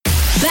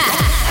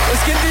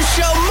Let's get this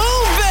show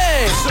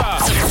moving.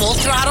 Full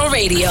Throttle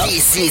Radio.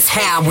 This is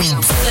how we. The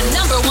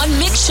 #1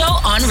 mix show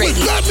on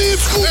radio. Let me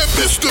school and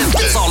Mr.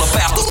 It's all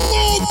about the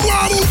Full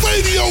Throttle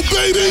Radio,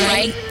 baby.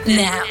 Right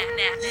now.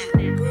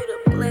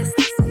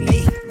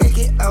 Hey, make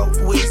it out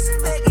west.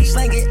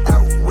 Slang it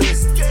out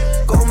west.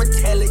 Go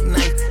metallic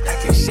knife. I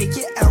can shake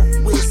it out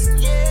west.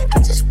 I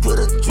just put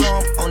a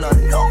drum on a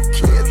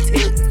no-kill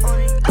tip.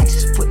 I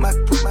just put my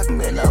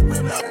man up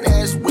and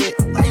that's wet.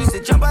 I used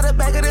to jump out the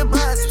back of the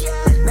bus.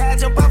 Now I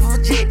jump off of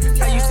a jet.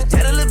 I used to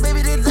tell the little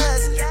baby that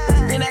does.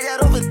 Then I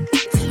got over.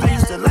 I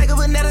used to like her,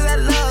 but now that I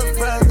love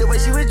her, the way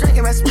she was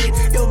drinking my spit.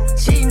 Yo,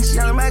 cheating, she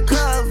on my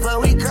cover.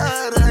 We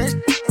cut her.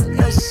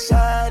 No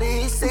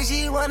shawty say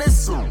she wanna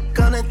soup.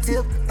 Gonna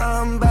tip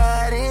on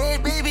body.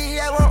 Baby,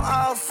 I want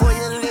all for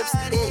your lips.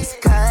 It's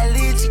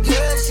college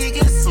girl, she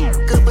can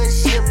soak up a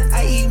ship.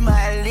 I eat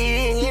my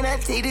leg and I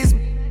take this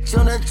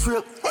on a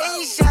trip.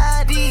 Hey,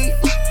 shawty.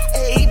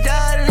 Hey,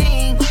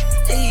 darling.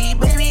 Hey,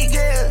 baby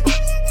girl.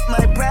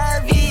 My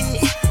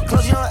private.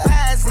 Close your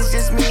eyes, it's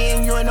just me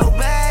and you and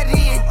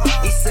nobody.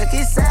 It's suck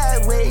it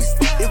sideways.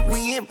 If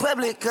we in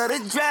public or the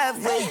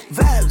driveway.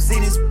 Vibes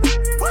in this.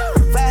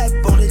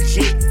 Vibe on the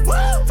chick.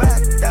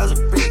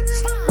 5,000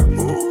 bricks.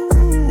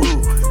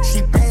 Ooh,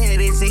 she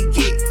bad as it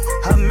get.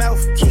 Her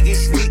mouth kicking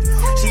slick.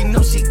 She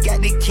know she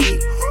got the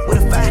kid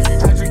with a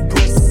 500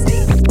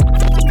 percent.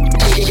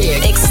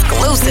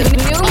 Exclusive.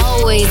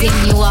 Always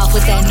hitting you off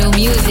with that new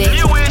music.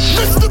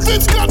 Mr.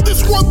 Vince got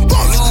this one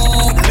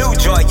first. new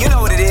joint. You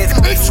know what it is.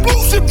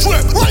 Exclusive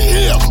trip right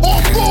here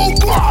on Full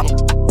Throttle.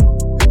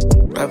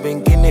 I've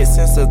been getting it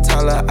since a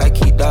toddler, I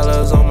keep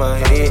dollars on my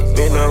head.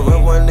 Been a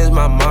real one is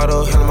my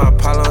motto, handle my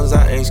problems,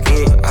 I ain't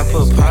scared. I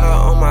put powder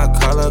on my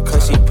collar,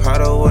 cause she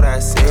proud of what I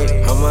said.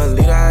 I'm a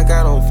leader, I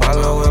got on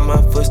follow, in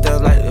my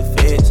footsteps like the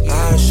feds.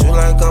 I shoot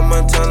like a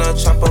Montana,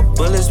 chop up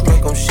bullets,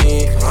 make them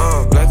shit.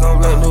 Black on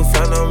black, new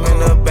phantom in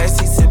the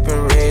backseat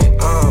sipping red.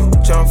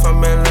 Jump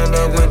from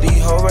Atlanta with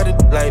these hoes ready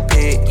like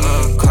pig.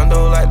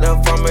 Condo like the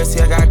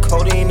pharmacy, I got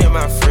codeine in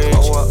my fridge.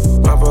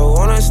 My bro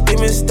on a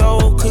steaming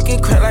stove, cooking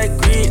crack like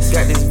grits.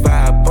 Got this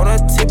vibe on a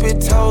tippy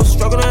toe,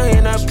 struggling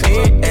in a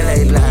pit.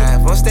 LA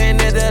live, I'm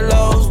staying at the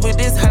Lowe's with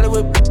this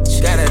Hollywood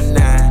bitch. Got a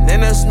 9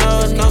 and a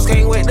snub nose,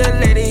 can't wait to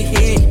let it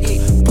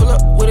hit. Pull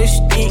up with a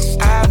stick,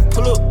 I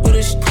pull up with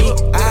a stick.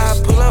 I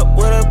pull up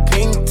with a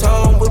pink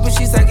toe, whipping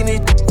she sucking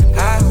it.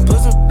 I put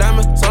some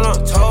diamonds on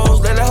her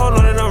toes, let her hold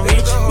on that I'm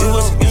rich. We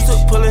was used to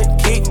pulling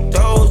kick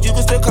those, you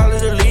can still call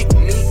it a leak.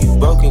 You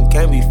broken,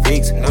 can't be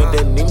fixed, with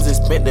the names and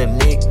spent the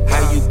nick.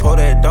 How you pull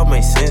that don't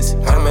make sense,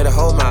 I made a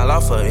whole mile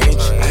off an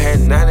inch. I had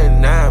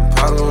 99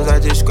 problems, I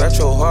just scratch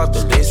your heart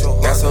the list.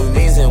 Got some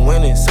means and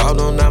winning, salt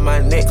on out my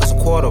neck, cause a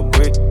quarter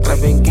brick.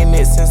 I've been getting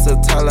it since a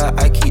toddler,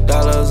 I keep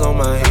dollars on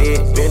my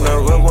head. Been a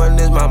real one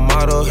is my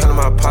motto, handle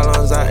my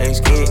problems, I ain't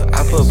scared.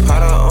 I put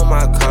powder on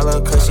my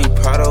collar, cause she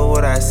proud of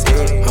what I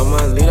said. I'm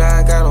a leader,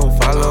 I got on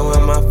follow,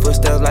 in my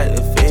footsteps like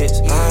the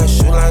feds. I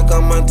shoot like a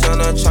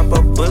Montana, chop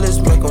up bullets,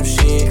 make them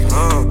shit.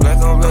 Black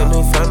on black,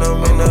 new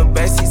phantom in the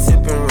backseat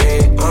sipping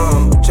red.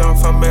 Jump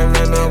from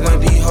Atlanta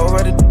with these hoes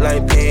ready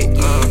like pig.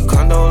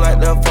 Condo like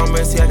the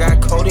pharmacy, I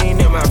got codeine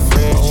in my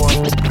fridge.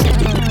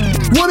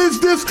 What is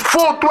this?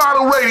 Full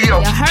Throttle Radio.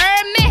 You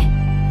heard me?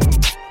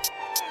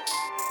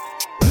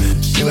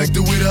 She like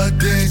the way that I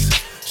dance.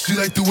 She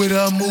like the way that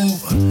I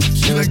move.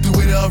 She like the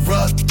way that I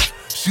rock.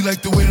 She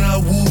like the way that I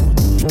woo.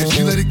 And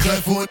she let it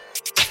clap for it.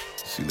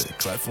 She let it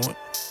clap for it.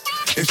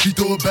 And she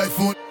throw it back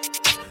for it.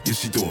 Yeah,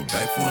 she throw it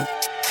back for it.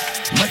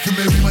 Micah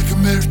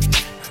Mary.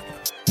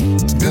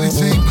 Billie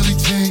Jean.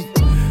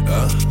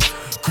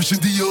 Christian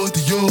Dior.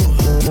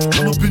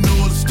 I'm up in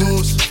all the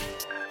stores.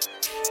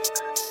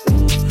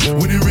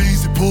 When it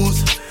rains, it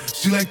pours.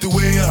 She like the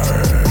way I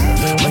heard.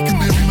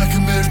 Micah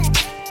Mary.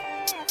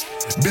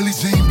 Billie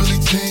Jean.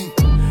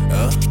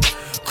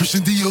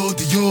 Christian Dior.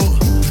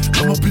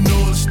 I'm up in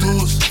all the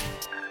stores.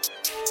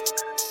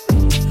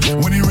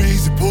 When it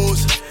rains, it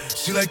pours.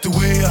 She like the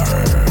way I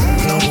heard.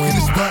 When I walk in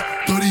the spot,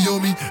 30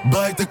 on me.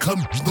 Buy at the club,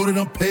 know that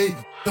I'm paid.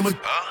 I'ma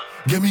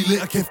get me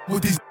lit, I can't f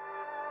with these.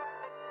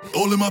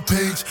 All in my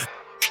page.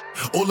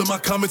 All of my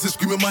comments are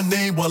screaming my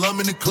name while I'm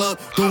in the club,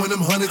 throwing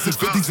them hundreds and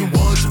fifties and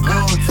ones.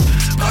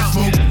 I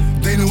smoke,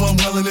 they know I'm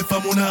wildin'. If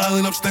I'm on the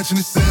island, I'm snatching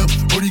the cell.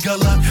 Brody got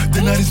locked,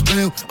 the night is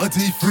bail.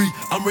 Until he free,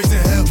 I'm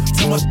raising hell.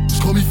 Tell my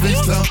call me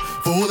FaceTime.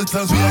 For all the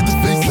times we had to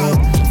FaceTime.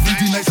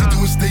 3D nights, I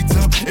do a state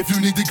time. If you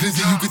need the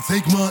glizzy, you can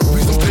take mine.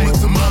 Please don't come up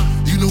to mine.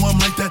 You know I'm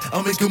like that,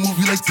 I'll make a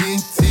movie like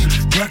TNT.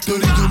 Black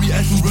 30 on me,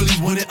 ask who really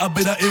want it. I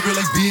bet I air it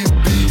like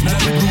DMB. Now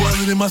the blue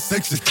island in my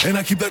section, and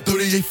I keep that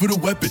 38 for the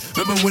weapon.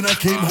 Remember when I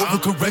came home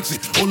for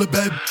correction? All the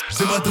bad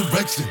in my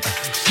direction.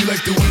 She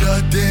like the way that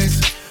I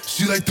dance.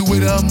 She like the way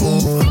that I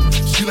move.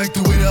 She like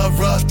the way that I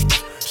rock.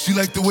 She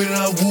like the way that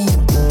I woo.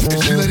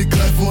 And she let it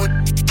clap for it.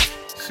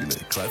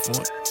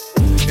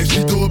 And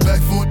she throw it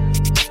back for it.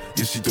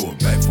 Yeah, she throw it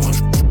back for it.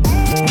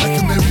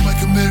 Micah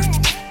Mary.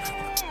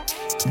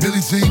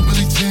 Billie Jean.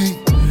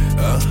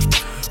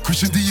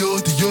 Christian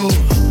Dior.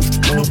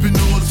 I'm up in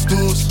all the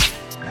stores.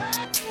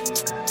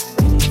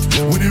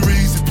 When it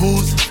rains, it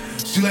pours.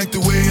 She like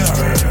the way I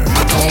heard.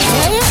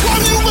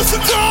 Why do you listen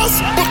to us?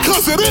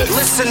 Because it is.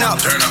 Listen up.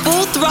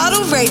 Full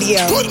Throttle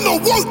Radio. Put no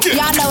work in.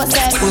 Y'all know what's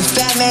up. With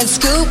Fatman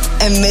Scoop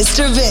and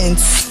Mr.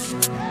 Vince.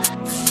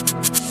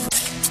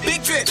 Big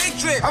drip.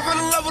 I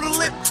fell in love with a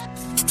lip.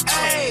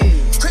 Ayy,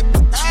 crip.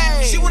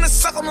 Ayy, she wanna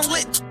suck on the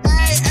lip.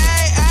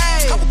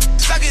 Ayy. Couple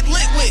I get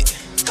lit with.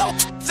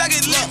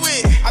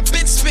 I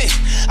been spit.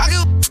 I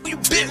get who you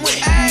been with.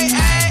 Ayy.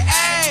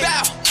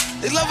 Bow.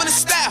 They loving the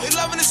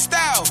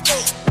style.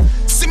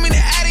 Send me the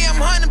Addy,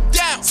 I'm hunting them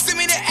down.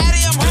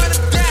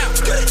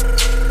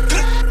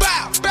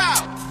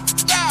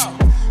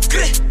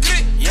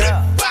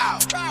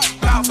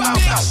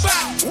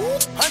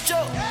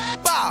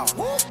 Bow.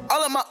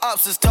 All of my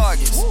ops is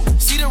targets.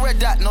 See the red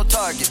dot, no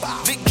target.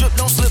 Big drip,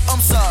 don't slip, I'm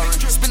sorry.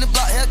 Spin the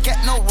block,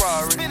 Hellcat, no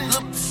Rari.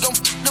 Look, don't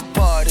the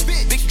party.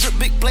 Big drip,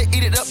 big plate,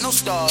 eat it up, no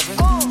starving.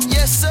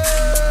 Yes, sir.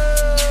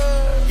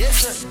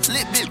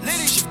 Lit bit,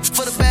 litty shit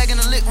for the bag and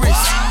the lit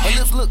wrist. Her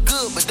lips look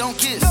good, but don't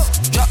kiss.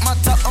 Drop my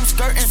top, I'm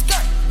skirting.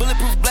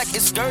 Bulletproof black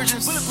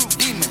excursions. Bulletproof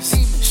demons.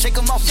 Shake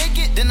them off, shake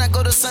it. Then I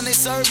go to Sunday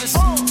service.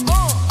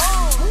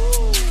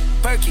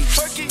 Perky,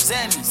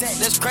 Zanny,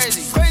 that's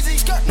crazy.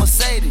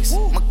 Mercedes,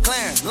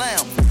 McLaren,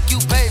 Lamb, you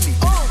pay me.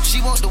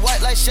 She want the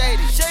white like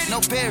Shady.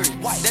 No Perry,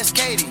 that's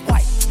Katie.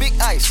 Big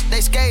ice,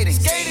 they skating.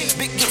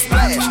 Big drip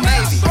splash,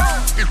 Navy.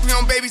 We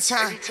on baby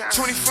time,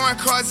 20 foreign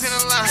cars in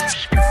a line.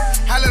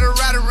 I let her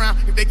ride around.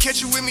 If they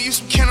catch you with me, you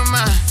some kin of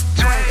mine.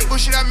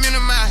 Bullshit I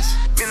minimize.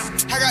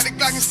 I got the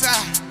Glock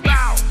inside.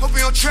 Hope you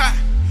don't try.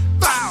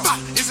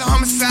 It's a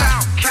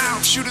homicide.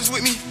 Shooters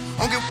with me.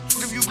 Don't give a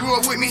fuck if you grew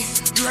up with me.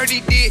 You heard he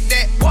did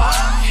that.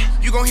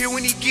 You gon' hear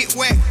when he get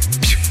wet.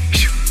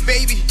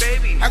 Baby,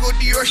 I go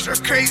Dior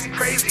struck crazy.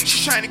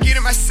 She tryna get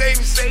in my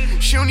savings.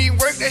 She don't need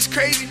work, that's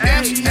crazy.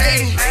 Damn, she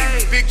hating.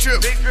 Big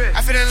drip.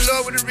 I fell in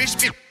love with a rich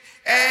bitch.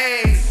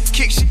 Ayy,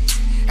 kick shit.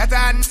 After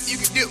I you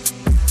can dip.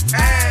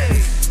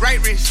 Ayy, right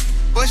wrist,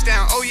 bust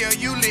down. Oh yeah,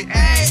 you lit.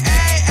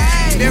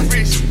 Ayy, left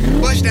wrist,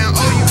 bust down.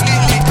 Oh you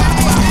lit.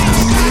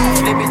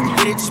 Flip it,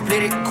 hit it,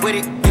 split it, quit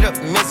it, get up,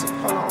 miss it.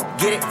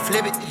 Get it,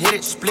 flip it, hit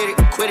it, split it,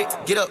 quit it,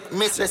 get up,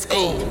 miss it.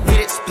 Ayy, hit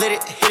it,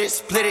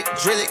 split it,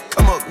 drill it,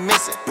 come up,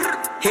 miss it.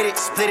 Hit it,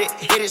 split it,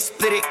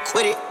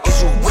 quit it,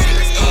 is you with it?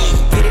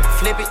 Ayy, hit it,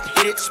 flip it,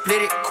 hit it,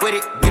 split it, quit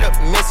it, get up,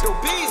 miss it.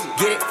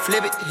 Get it,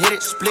 flip it, hit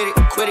it, split it,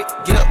 quit it,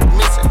 get up,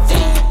 miss it.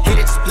 Hit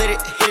it,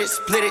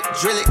 split it,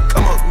 drill it,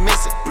 come up,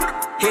 miss it.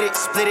 Hit it,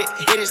 split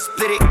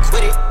it,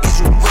 quit it, is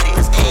you with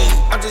it? Ayy,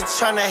 I'm just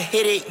tryna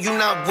hit it, you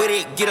not with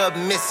it, get up,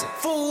 miss it.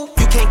 Fool,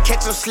 you can't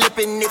catch him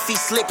slipping, if he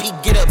slip, he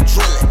get up,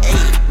 drillin'.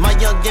 Ayy, my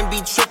youngin'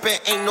 be trippin',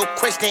 ain't no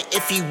question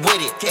if he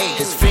with it. Ayy,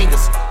 his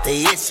fingers,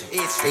 they itchin',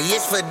 they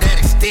itch for that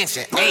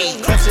extension.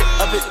 Ayy, clutch it,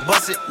 up it,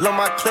 bust it, load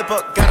my clip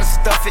up, gotta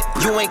stuff it.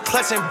 You ain't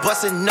clutchin',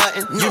 bustin'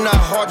 nothing, you not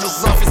hard, you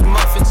rough as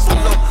muffins. A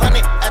little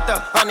 100 at the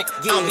 100,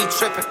 I don't be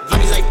trippin', I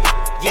be like,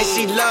 and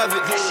she love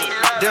it,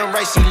 damn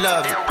right she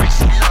love it.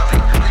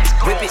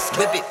 Whip it,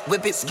 whip it,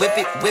 whip it, whip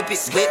it, whip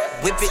it,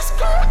 whip it.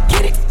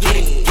 Get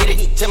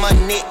it, to my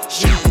neck,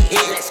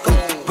 yeah, let's go.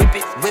 Whip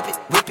it, whip it,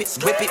 whip it,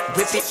 whip it,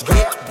 whip it,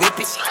 whip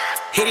it.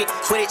 Hit it,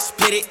 quit it,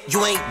 split it,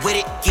 you ain't with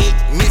it, get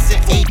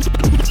missing.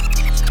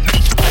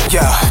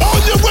 Yeah.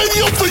 On your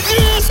radio for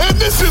years, and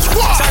this is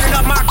why. Turning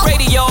up my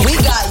radio. We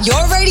got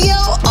your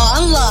radio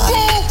online.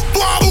 Full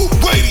Throttle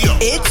Radio.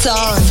 It's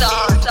on.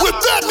 With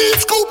Fatman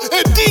Scoop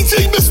and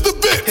DJ Mr.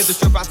 Vince. Hit the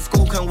strip out of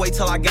school, couldn't wait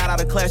till I got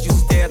out of class. Used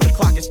to stare at the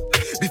clock and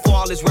before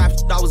all this rap,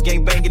 I was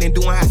gang banging and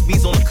doing high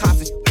speeds on the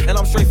cops and and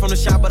I'm straight from the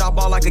shop, but I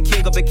ball like a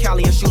king up in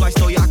Cali and shoot like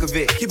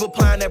Stojakovic. Keep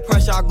applying that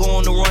pressure, I go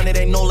on the run. It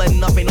ain't no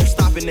letting up, ain't no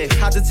stopping it.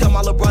 Had to tell my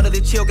little brother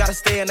to chill, gotta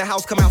stay in the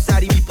house, come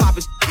outside, he be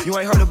poppin'. You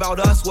ain't heard about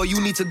us? Well,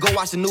 you need to go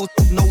watch the news.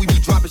 Know we be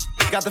dropping.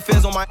 Got the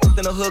feds on my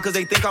in the hood, cause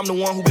they think I'm the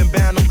one who been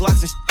banning them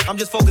Glocks and I'm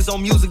just focused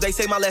on music. They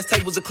say my last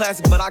tape was a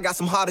classic, but I got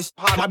some hottest.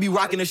 I be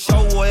rocking the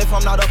show, or if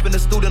I'm not up in the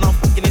studio, I'm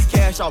fucking this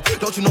cash off.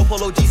 Don't you know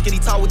Polo G skinny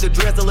tall with the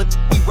dreads, the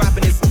be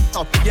rapping this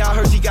off. Yeah, I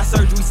heard she got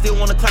surgery, still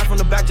wanna clap from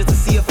the back just to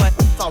see if I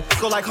off.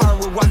 Go like hard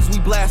with rockets, we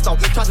blast off.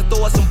 Tried to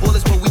throw us some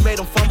bullets, but we made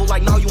them fumble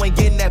like, no, you ain't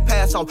getting that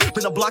pass off.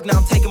 Been a block, now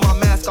I'm taking my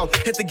mask off.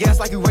 Hit the gas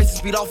like you racing,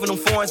 speed off in them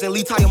foreigns and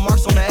leave tire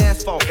marks on the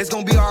asphalt. It's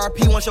gonna be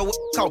RIP once your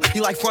talk. He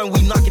like front,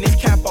 we knocking his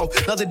cap off.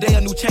 Another day,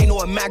 a new chain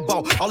or a Mac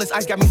ball. All this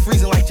ice got me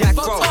freezing like Jack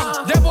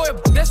Frost. That boy,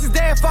 that's his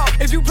damn fault.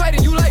 If you played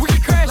it, you like, we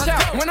can crash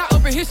out. When I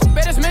up and hit shit,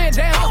 bet this man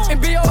down. And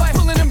BOA,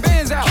 pulling them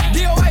bands out.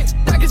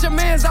 DOA, I get your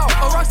mans out.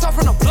 A rock star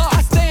from the block,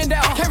 I stand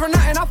out. Came from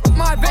nothing, I fuck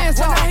my advance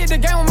out. When I hit the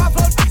game with my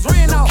flow, it's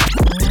ran out.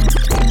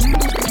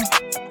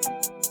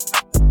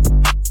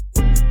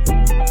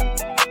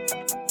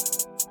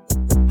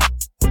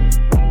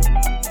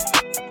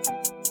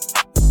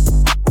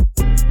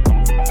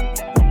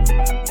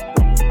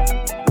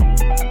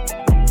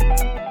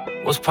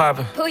 What's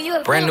poppin'?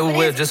 Brand new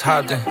whip, just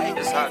hopped in.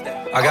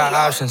 I got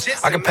options,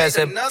 I can pass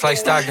that like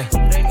Stockton.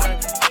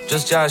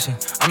 Just joshing,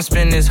 I'm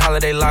spending this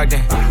holiday locked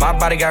in. My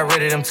body got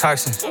rid of them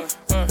toxins.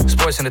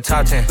 Sports in the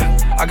top 10.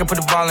 I can put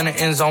the ball in the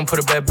end zone, put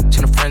a bad bitch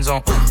in the friend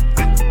zone.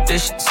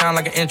 This shit sound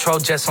like an intro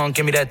jet song,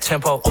 give me that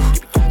tempo.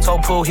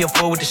 Told Pooh he a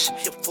fool with the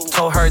shit.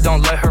 Told her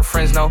don't let her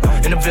friends know.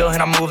 In the Ville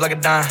and I move like a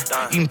dime.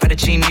 Eating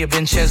fettuccine at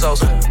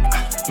Vincenzo's.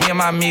 Me and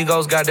my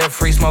amigos got that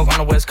free smoke on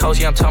the West Coast.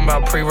 Yeah, I'm talking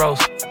about pre-rolls.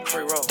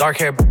 Dark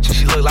hair,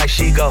 she look like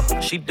she go.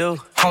 She do.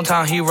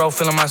 Hometown hero,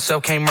 feeling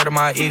myself, can't murder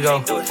my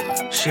ego.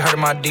 She heard of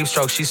my deep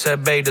stroke. She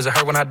said, babe, does it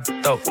hurt when I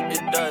dope?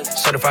 It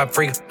does. Certified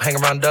freak, hang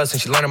around dust,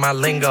 and she learning my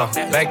lingo.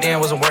 Back then,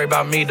 wasn't worried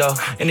about me though.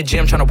 In the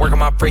gym, trying to work on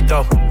my free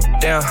throw.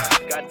 Damn.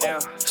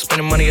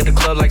 Spending money at the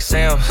club like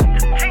Sam's.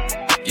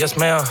 Yes,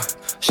 ma'am.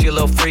 She a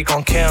little freak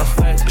on cam,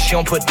 but she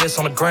don't put this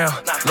on the ground.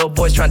 Little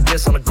boys tryna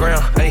diss on the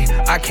ground. Hey,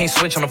 I can't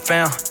switch on the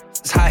fan.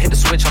 It's how I hit the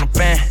switch on the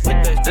fan.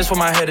 This where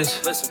my head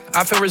is.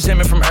 I feel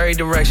resentment from every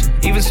direction.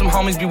 Even some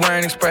homies be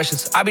wearing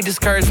expressions. I be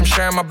discouraged from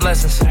sharing my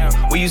blessings.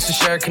 We used to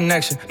share a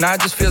connection. Now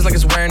it just feels like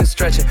it's wearing and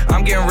stretching.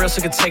 I'm getting real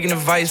sick of taking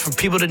advice from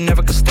people that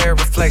never could stare at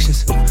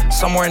reflections.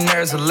 Somewhere in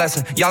there is a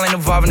lesson. Y'all ain't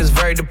evolving, it's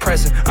very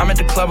depressing. I'm at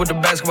the club with the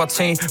basketball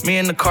team. Me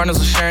and the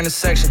Cardinals are sharing a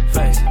section.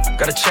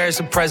 Gotta cherish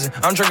the present.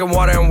 I'm drinking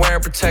water and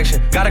wearing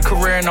protection. Got a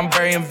career and I'm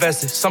very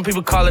invested. Some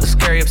people call it a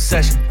scary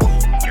obsession.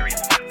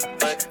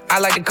 I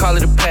like to call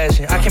it a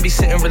passion. I can't be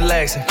sitting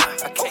relaxing.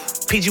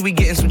 PG, we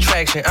getting some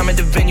traction. I'm at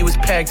the venue, it's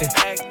packed in.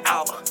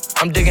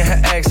 I'm digging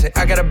her accent.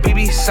 I got a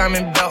BB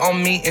Simon belt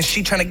on me, and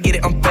she tryna get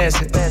it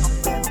unfastened.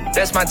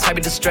 That's my type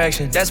of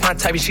distraction. That's my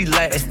type of she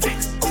Latin.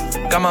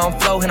 Got my own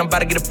flow, and I'm about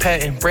to get a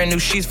patent. Brand new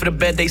sheets for the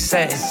bed, they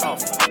satin.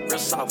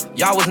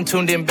 Y'all wasn't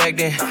tuned in back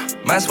then.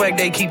 My swag,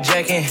 they keep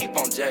jacking.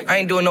 I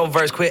ain't doing no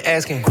verse, quit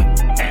asking.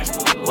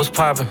 What's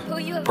poppin'?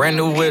 Brand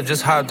new whip,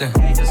 just hopped in.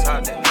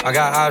 I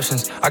got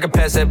options, I can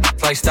pass that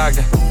like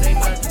Stockton.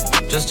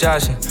 Just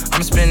joshing,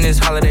 I'm spending this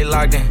holiday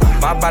locked in.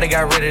 My body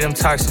got rid of them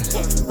toxins.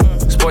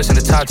 Sports in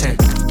the top 10.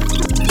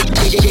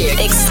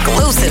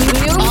 Exclusive.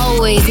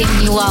 Always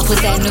hitting you off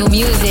with that new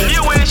music.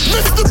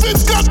 Mr.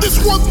 Vince got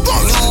this one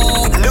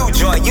first. New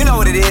joint, you know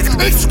what it is.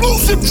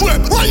 Exclusive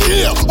trip right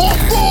here on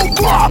Full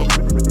Block.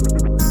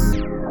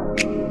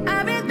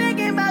 I've been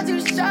thinking about you,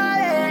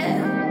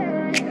 shawty.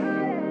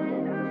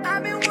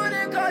 I've been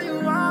wanting to call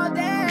you all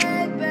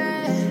day,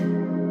 babe.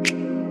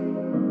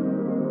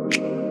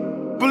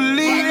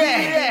 Believe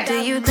it.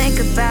 Do you think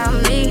about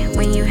me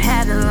when you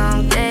had a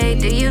long day?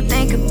 Do you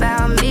think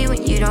about me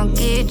when you don't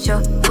get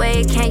your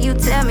way? Can you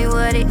tell me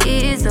what it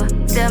is or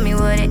tell me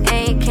what it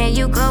ain't? Can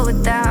you go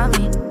without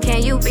me?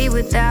 Can you be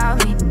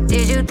without me?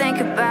 Did you think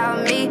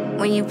about me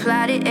when you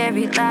plotted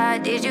every lie?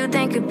 Did you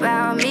think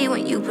about me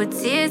when you put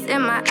tears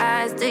in my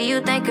eyes? Do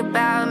you think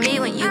about me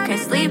when you can't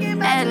sleep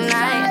at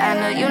night? I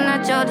know you're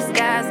not your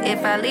disguise.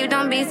 If I leave,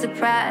 don't be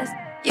surprised.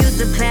 Used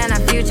to plan our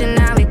future,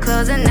 now we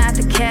closing out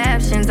the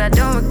captions. I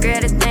don't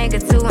regret a thing or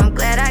two, I'm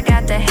glad I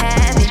got to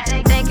have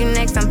it. Thinking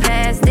next I'm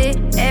past it.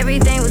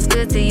 Everything was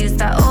good till you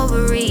start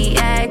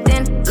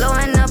overreacting.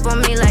 Blowing up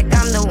on me like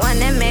I'm the one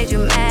that made you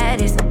mad.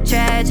 It's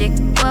tragic,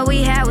 what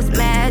we had was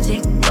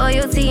magic.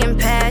 Loyalty and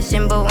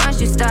passion, but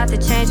once you start to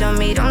change on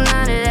me, none of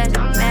that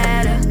don't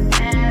matter.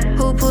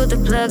 Who pulled the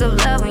plug of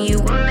love when you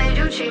made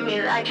you treat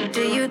me like you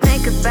do? You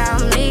think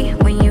about me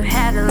when you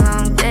had a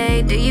long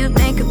day? Do you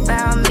think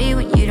about me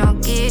when you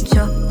don't get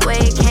your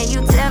way? Can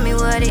you tell me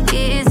what it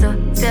is or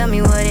tell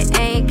me what it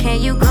ain't?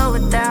 Can you go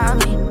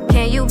without me?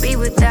 Can you be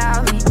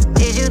without me?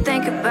 Did you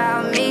think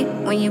about me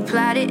when you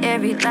plotted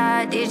every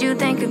lie? Did you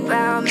think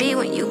about me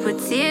when you put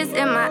tears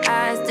in my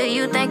eyes? Do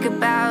you think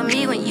about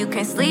me when you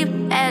can't sleep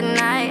at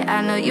night?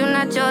 I know you're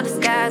not your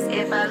disguise.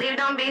 If I leave,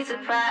 don't be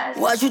surprised.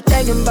 What you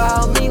thinking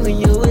about me when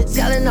you were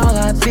telling all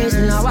our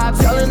business? Now I'm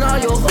telling all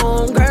your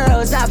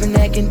homegirls I've been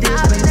acting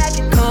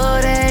different.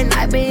 Cold at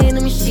night, been in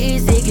them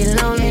sheets, it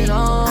get lonely.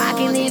 I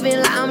can't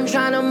even lie, I'm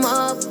tryna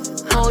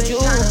hold you.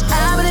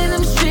 I've been in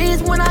them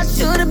streets when I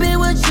should've been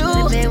with you.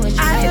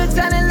 I hear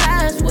telling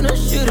lies when I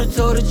should've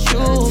told the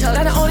truth.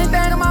 Now the only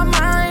thing on my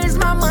mind is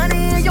my money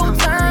and your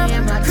time.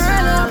 Girl,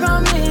 I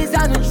promise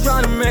I've been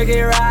trying to make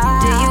it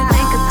right. Do you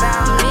think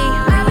about me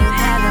when you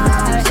had a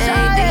long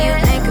day? Do you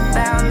think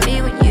about me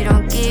when you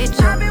don't get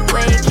your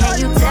way? Can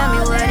you tell me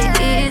what it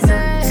is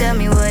or tell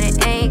me what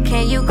it ain't?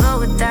 Can you go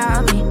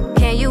without me?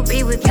 Can you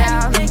be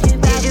without me?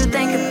 Did you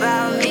think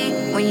about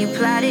me when you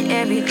plotted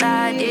every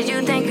lie? Did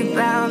you think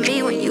about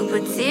me when you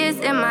put tears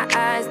in my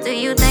eyes? Do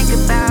you think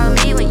about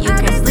me when you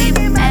can't sleep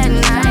at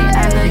night?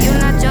 I know you're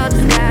not your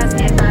disguise.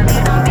 If I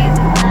leave, don't be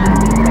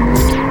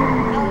surprised.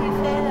 Know you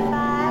feel the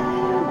vibe.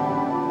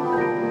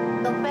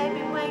 So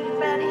baby, when you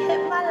ready,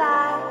 hit my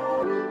line.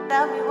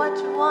 Tell me what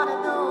you wanna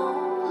do.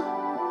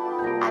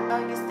 I know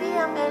you see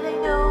I'm feeling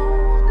you.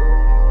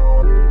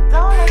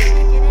 Don't let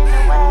shit get in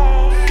the way.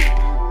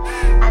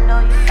 I know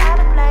you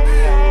gotta play the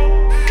game.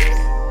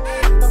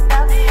 So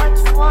tell me what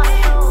you wanna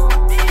do.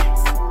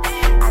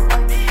 I know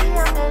you see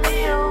I'm feeling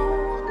you.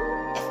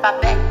 If I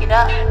back it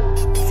up,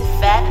 is it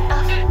fat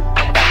enough?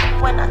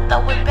 When I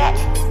throw it back,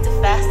 is it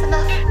fast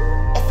enough?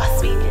 If I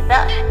speed it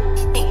up,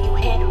 think you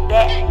handle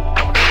that?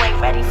 You ain't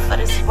ready for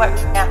this work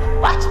now.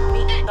 Watch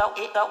me throw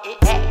it back,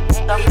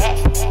 throw it back,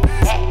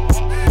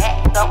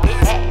 throw it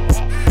back,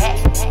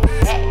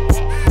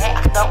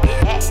 I throw it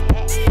back,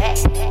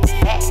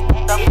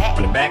 throw it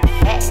back,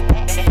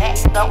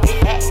 throw it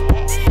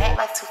back,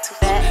 like 2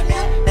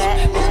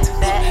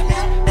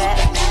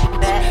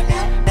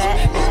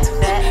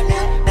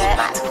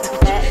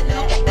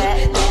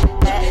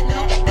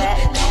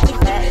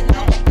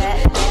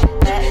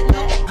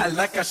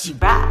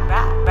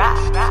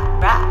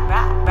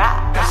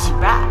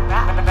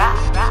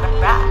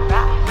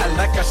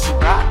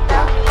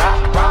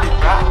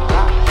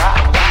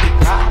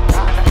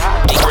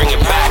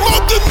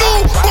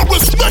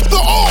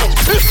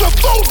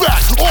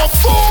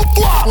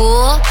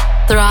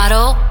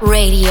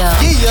 Radio.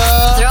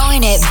 Yeah.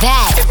 Throwing it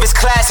back. If it's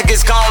classic,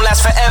 it's gonna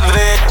last forever.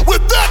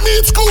 With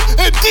Fatman, Scoop,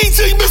 and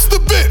DJ Mr.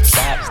 Vince.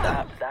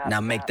 Stop.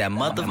 Now make that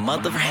mother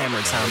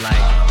hammer sound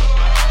like.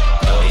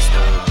 Go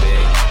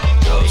stupid,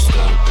 so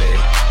stupid.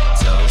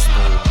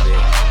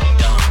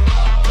 Dumb,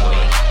 go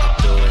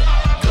do it.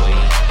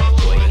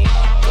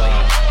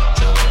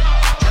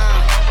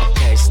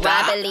 Okay,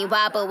 stop. Wobbly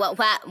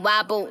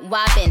wobble,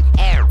 wobbin'.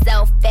 Air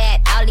so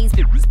fat, all these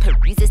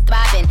bitches is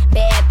throbbing.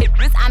 Bad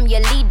bitches, I'm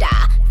your leader.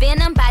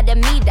 Venom by the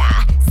meter.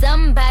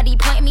 Somebody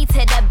point me to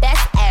the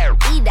best air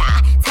eater.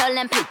 Tell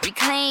them poopy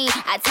clean,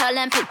 I tell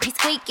them poopy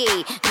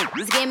squeaky.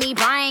 Niggas give me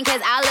Brian,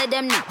 cause all of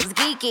them niggas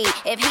geeky.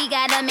 If he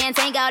got a man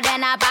tango,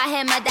 then I buy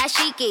him a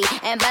dashiki.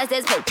 And bust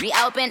his poopy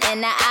open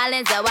in the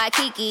islands of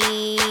Waikiki.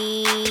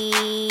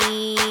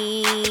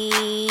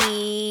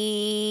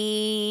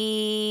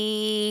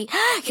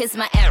 Kiss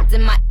my air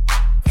in my,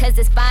 cause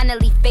it's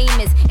finally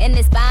famous and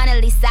it's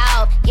finally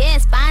solved. Yeah,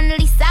 it's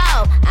finally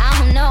solved. I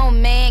don't know,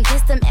 man.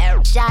 Kiss them air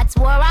shots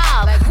wore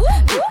off.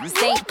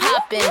 Bitches ain't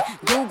poppin'.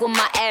 Google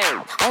my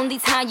air. Only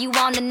time you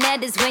on the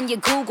net is when you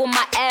Google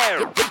my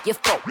air. You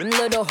fucking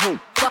little hoe.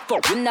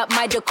 Fucking up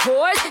my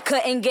decors.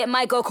 Couldn't get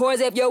Michael Kors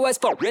if you was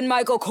fucking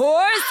Michael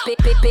Kors.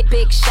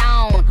 Big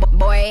Sean.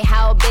 Boy,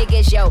 how big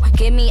is yo?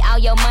 Give me all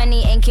your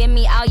money and give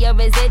me all your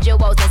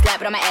residuals and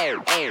slap it on my air.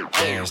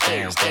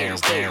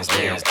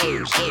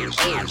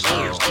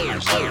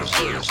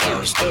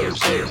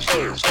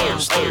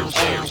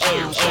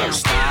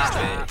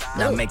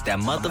 Now make that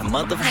mother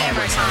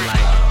hammer sound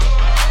like.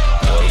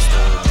 Go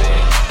stupid.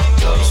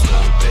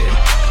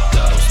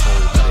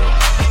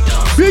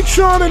 Big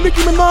Sean and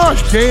Nicki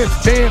Minaj.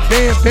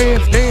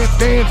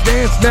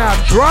 Dance. Now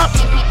drop.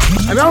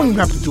 And I don't even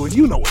have to do it.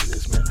 You know what it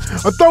is, man.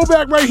 A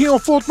throwback right here on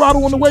Full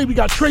Throttle on the way. We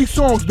got Trey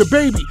Songz,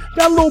 Dababy.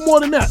 Got a little more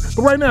than that.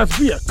 But right now it's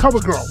Via, Cover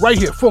Girl. Right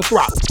here, Full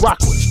Throttle. Rock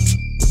with it.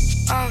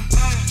 I'm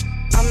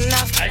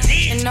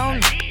nothing. And no,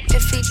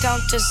 if he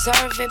don't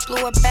deserve it,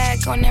 blew a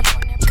bag on that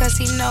cause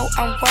he know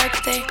I'm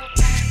worth it.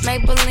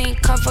 Maybelline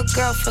cover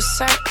girl for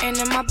certain.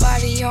 And my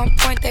body on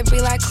point, they be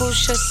like,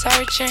 who's just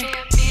searching?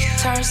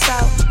 Turns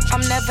out,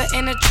 I'm never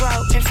in a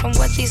drought. And from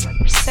what these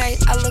say,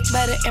 I look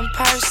better in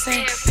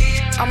person.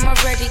 I'm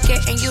already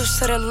getting used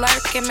to the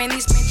lurking. Man,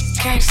 these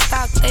can't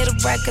stop, they the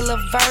regular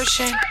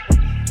version.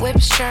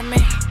 Whips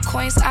German,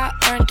 coins I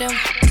earned them.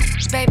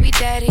 Baby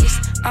daddies,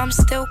 I'm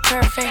still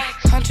curving.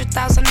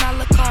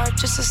 $100,000 car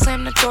just to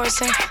slam the doors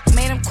in.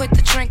 Made him quit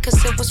the drink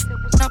cause it was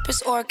f***ing up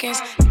his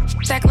organs.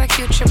 Act like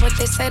Future, but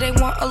they say they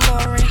want a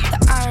Lauren. The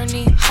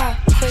irony,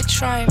 quit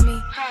trying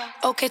me.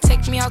 Okay,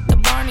 take me out the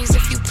Barneys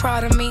if you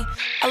proud of me.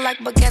 I like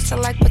baguettes, I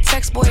like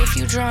Patex, boy, if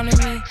you drowning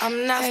me.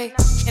 I'm not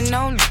and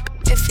no,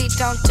 if he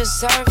don't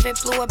deserve it.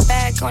 Blew a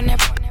bag on that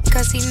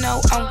cause he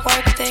know I'm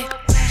worth it.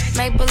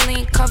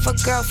 Maybelline cover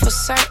girl for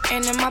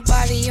certain. And my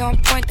body on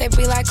point, they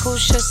be like,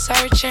 who's just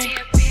searching?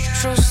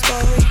 True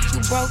story,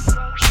 you broke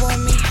for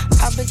me.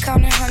 I've been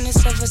counting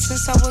hundreds ever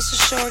since I was a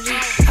shorty.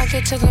 I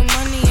get to the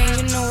money and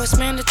you know it's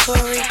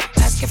mandatory.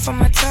 Asking for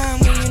my time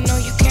when you know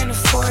you can't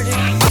afford it.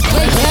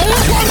 Why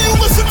do you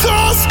listen to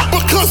us?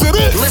 Because it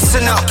is.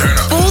 Listen up.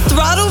 Full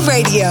Throttle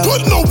Radio.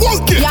 Put no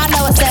work in. Y'all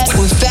know what's up.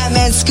 With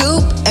Fatman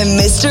Scoop and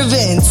Mr.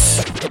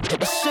 Vince.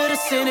 I should've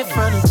seen it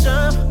from the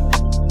jump.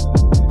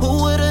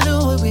 Who would've knew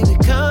what we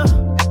become?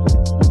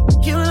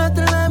 You don't have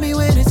to lie me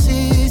when it's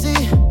easy.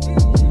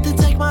 Then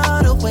take my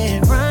heart away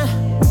and run.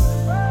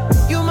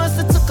 You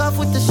must've took off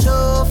with the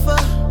chauffeur.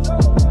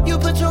 You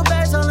put your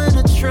bags all in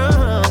the trunk.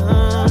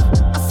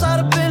 I saw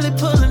the Billy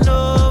pulling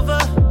over.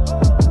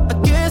 I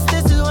guess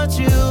this is what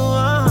you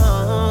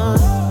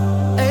want.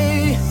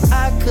 Hey,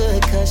 I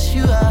could cuss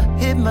you out,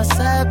 hit my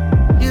side.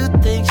 You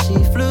think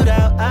she flew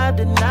out, I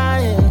deny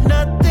it.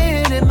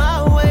 Nothing in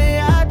my way,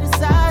 I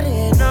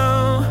decided no.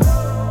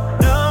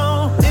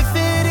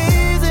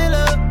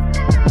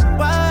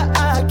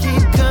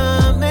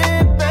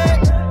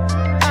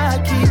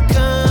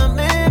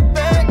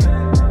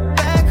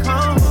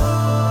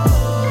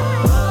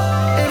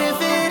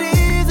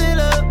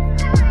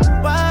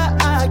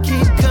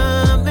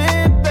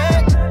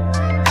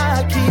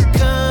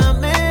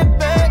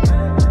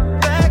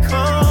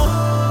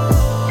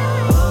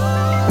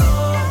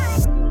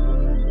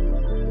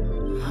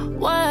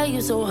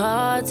 So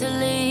hard to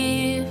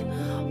leave?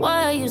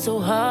 Why are you so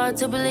hard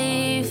to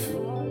believe?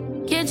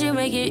 Can't you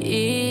make it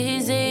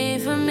easy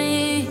for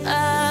me?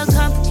 I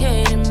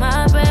complicated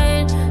my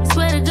brain.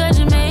 Swear to God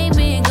you made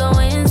me go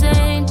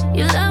insane.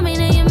 You love me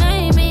then you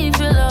made me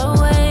feel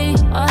away.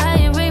 Or how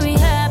you bring me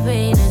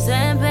happiness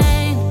and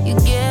pain. You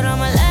get on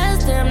my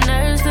last damn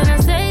nerves and I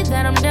say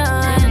that I'm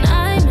done.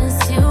 I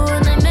miss you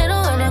in the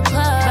middle of the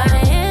club. By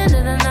the end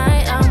of the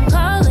night I'm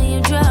calling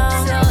you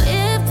drunk. So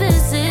if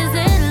this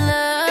isn't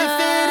love,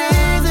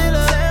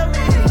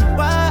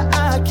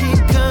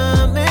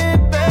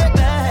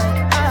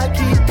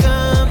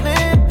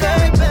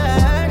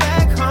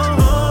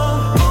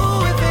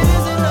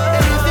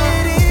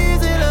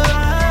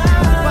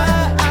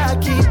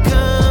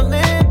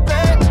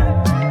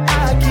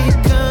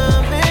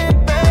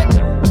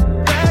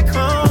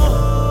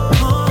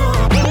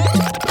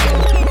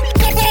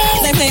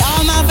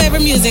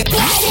 music.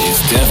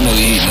 It's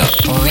definitely heating up.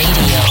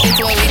 Radio. It's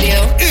what we do.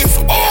 It's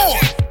on.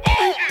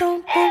 I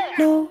don't want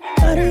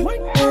nobody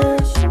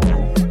else.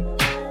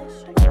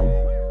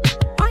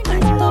 I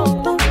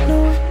don't want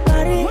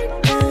nobody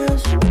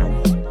else.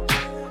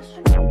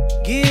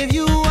 Give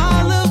you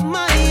all of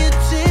my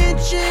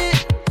attention.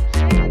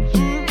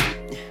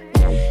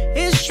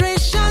 It's straight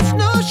shots,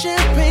 no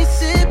champagne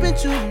sipping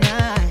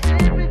tonight.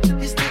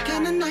 It's the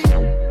kind of night.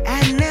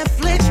 At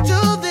Netflix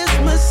to this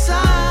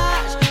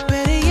massage.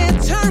 Better yet,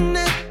 turn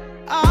it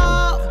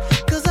off.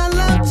 Cause I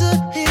love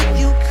to hear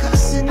you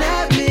cussing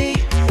at me.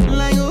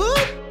 Like, ooh,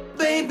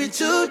 baby,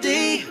 too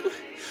deep.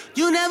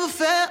 You never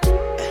felt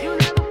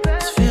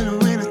this feeling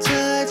when I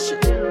touch you.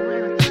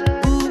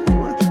 Ooh,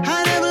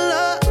 I never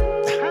loved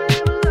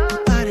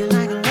nobody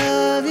like I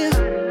love you.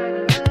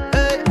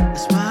 Hey,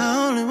 that's why I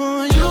only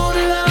want you to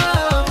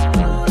love.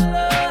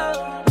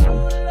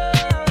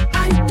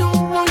 I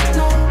don't want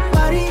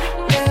nobody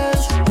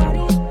else. I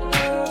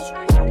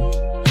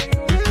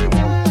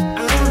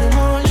only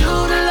want you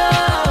to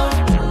love.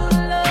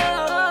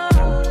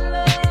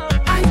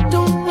 I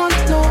don't want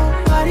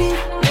nobody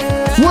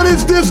else. What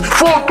is this?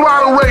 Full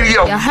Throttle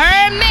Radio. You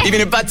heard me?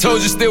 Even if I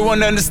told you, still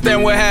won't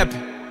understand what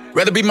happened.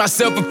 Rather be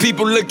myself if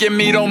people look at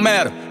me, don't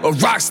matter. A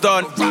rock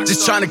star,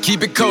 just trying to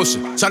keep it kosher.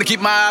 Trying to keep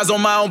my eyes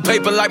on my own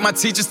paper like my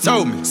teachers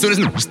told me. Soon as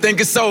niggas think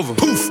it's over,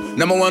 poof,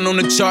 number one on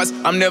the charts,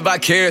 I'm there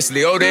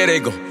vicariously. Oh, there they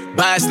go.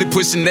 Biasly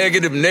pushing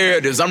negative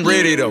narratives, I'm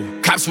ready though.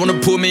 Cops wanna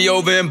pull me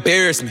over,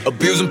 embarrass me.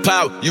 Abusing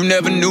power, you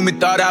never knew me,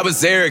 thought I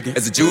was arrogant.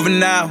 As a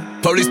juvenile,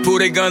 police pull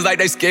their guns like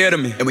they scared of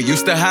me. And we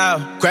used to howl,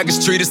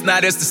 crackers treat us now,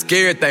 that's the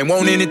scary thing.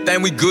 Want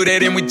anything we good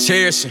at and we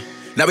cherish it.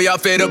 Now we all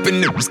fed up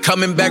and niggas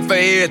coming back for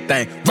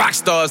everything. Rock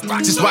stars,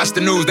 just watch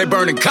the news, they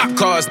burning cop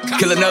cars.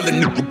 Kill another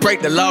nigga,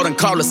 break the law and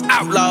call us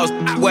outlaws.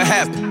 What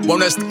happened?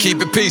 Want us to keep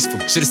it peaceful.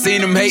 Should've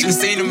seen them hating,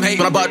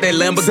 when I bought that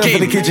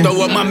Lamborghini. Throw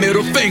up my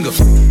middle finger.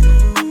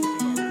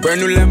 Brand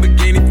new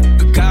Lamborghini,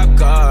 a cop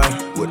car.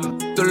 With a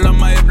still on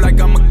my hip like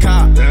I'm a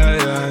cop.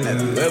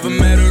 Have you ever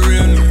met a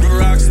real nigga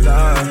rock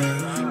star?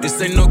 This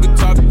ain't no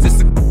guitar, but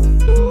this a.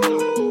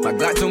 My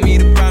God told me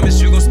to promise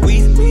you gon'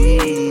 squeeze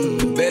me.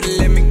 Better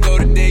let me go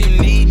the day you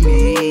need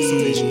me. So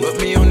that you put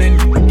me on that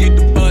nigga, get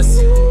the bus.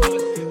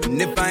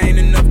 And if I ain't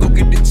enough, go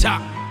get the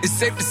chop. It's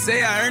safe to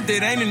say I earned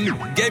it, ain't a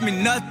nigga gave me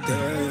nothing.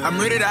 I'm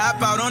ready to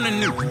hop out on a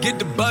nigga, get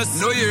the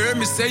bus. Know you heard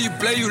me say you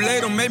play, you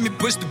late, don't make me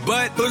push the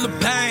butt. Full of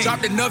pain,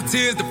 dropped enough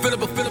tears to fill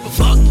up a fuck.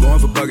 Going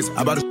for buggers,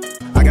 I bought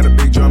I got a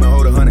big drum and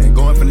hold 100. Ain't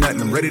going for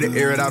nothing, I'm ready to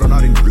air it out on all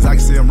these niggas. I can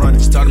see I'm running.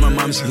 She talked to my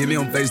mom, she hit me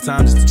on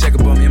FaceTime just to check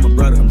up on me and my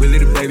brother. I'm really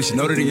the baby, she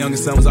know that the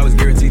youngest son was always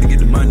guaranteed to get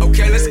the money.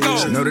 Okay, let's go.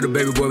 She know that the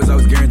baby boy was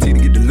always guaranteed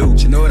to get the loot.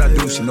 She know what I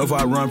do, she know if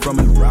I run from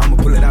it, I'ma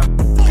pull it out.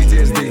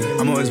 PTSD,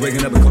 I'm always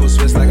waking up in cold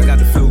sweats like I got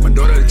the flu. My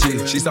daughter a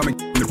G, she saw me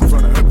in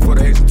front of her before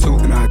the age of 2.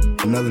 And I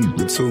another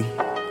nigga too.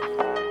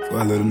 Before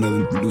I let another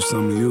nigga do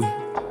something to you.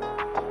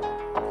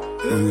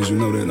 As long as you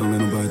know that, don't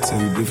let nobody tell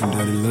you different,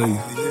 daddy love you.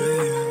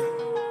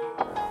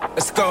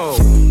 Let's go.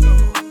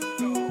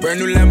 Brand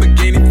new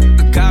Lamborghini,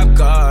 a cop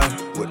car.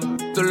 With a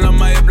still on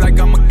my hip like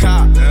I'm a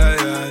cop.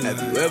 Have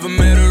you ever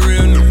met a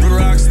real nigga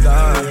rock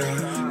star?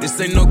 This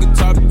ain't no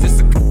guitar, but this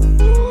a.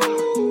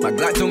 My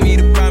God told me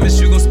to promise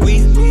you gon'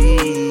 squeeze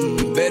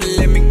me. Better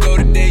let me go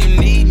the day you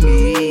need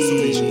me. So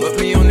that you put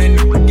me on that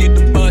nigga, get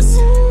the bus.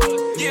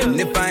 And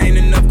if I ain't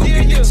enough, go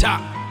get the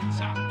chop.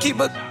 Keep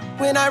a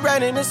when I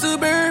ride in the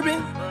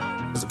Suburban.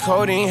 Cause the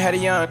codeine had a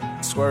young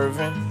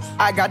swerving.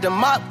 I got the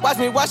mop, watch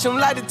me wash him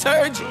like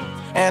detergent.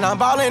 And I'm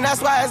ballin',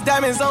 that's why it's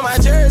diamonds on my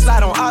jersey.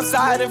 Slide on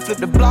outside and flip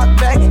the block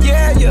back,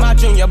 yeah, yeah. My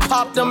junior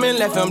popped him and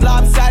left him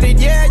lopsided,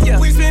 yeah, yeah.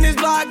 We spin his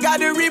block, got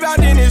the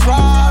rebound in his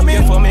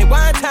robbing. For me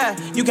one time,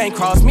 you can't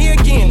cross me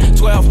again.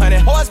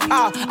 1,200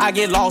 horsepower, I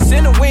get lost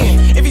in the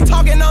wind. If he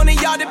talking on it,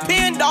 y'all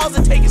depend, dolls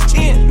and take his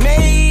chin.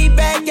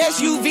 Maybach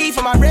SUV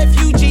for my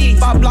refugees.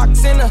 5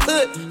 blocks in the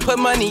hood, put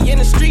money in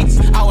the streets.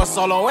 I was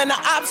solo and the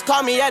ops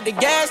called me at the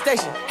gas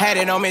station. Had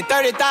it on me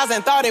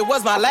 30,000, thought it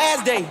was my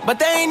last day. But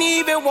they ain't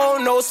even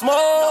want no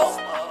smoke.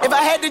 If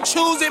I had to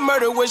choose it,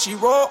 murder would she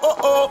roll?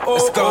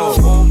 Let's go.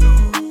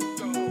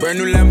 Brand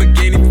new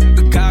Lamborghini,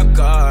 the cop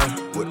car.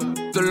 With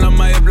a still on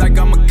my hip like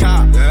I'm a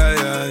cop.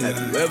 Have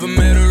you ever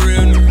met a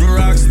real nigga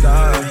rock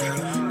star?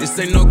 This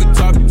ain't no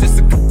guitar, but this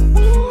a.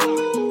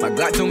 My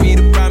God told me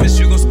to promise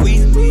you gon'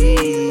 squeeze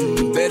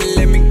me. Better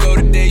let me go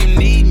the day you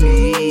need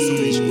me. So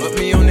that you put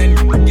me on that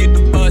nigga, get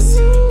the bus.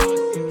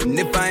 And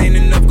if I ain't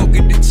enough, go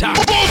get the chop.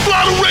 Full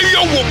Throttle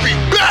Radio will be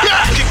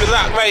back. Keep it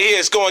locked right here,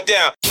 it's going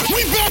down.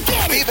 We back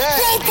at it.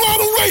 Full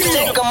Throttle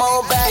Radio. Come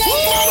on back.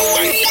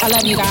 I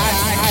love you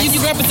guys.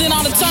 You represent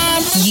all the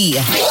time?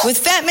 Yeah. With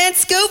Fatman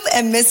Scoop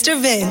and Mr.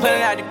 Vince.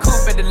 Pulling out the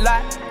coupe at the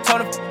lot.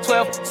 Told him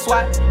 12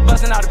 SWAT.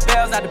 Busting all the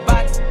bells out the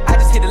box. I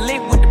just hit a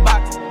lick with the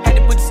box. Had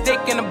to put the stick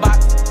in the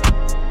box.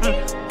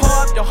 Pour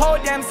up the whole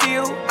damn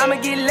seal. I'ma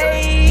get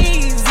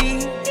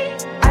lazy.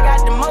 I got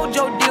the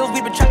mojo deals.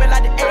 We been trapping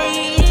like the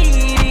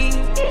 80s.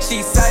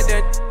 She said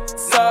that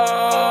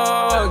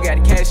so.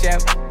 Got the cash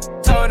out.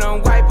 Told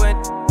him wipe it.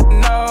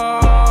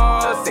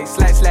 No. Say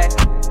slash slash.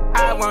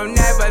 I won't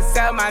never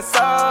sell my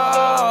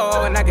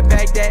soul, and I can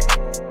back that.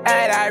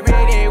 And I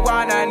really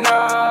wanna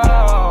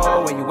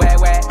know where you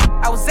at.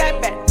 I was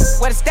at back,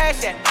 where the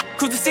stash at?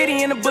 Cruise the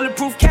city in a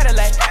bulletproof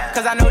Cadillac.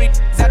 Cause I know these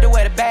out there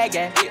where the bag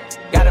at.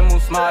 Gotta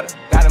move smarter,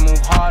 gotta move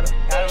harder.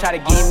 Try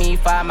to give me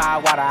 5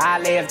 mile water. I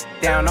lay it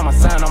down on my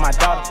son, on my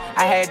daughter.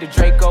 I had the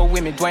Draco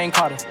with me, Dwayne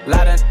Carter. A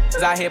lot of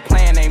out here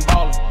playing, ain't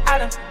ballin'. I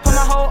done put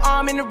my whole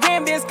arm in the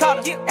rim, Ben's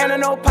Carter. And I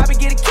know Poppy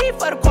get a key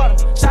for the quarter.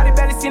 Shawty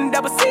barely seen the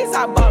double C's,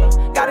 I bought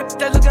her. Got it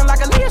that looking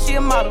like a Leah, she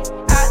a model.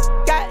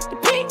 I got the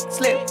pink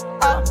slip,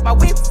 my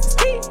whips is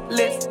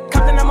keyless.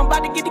 Compton, I'm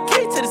about to get the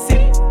key to the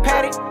city.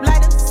 Patty,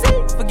 light up the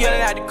seat.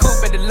 Forgetting out the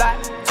coupe at the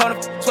lot. Told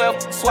her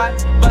 12 swat,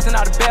 busting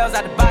all the bells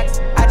out the box.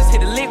 I just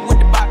hit a lick with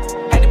the box.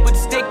 Had to put the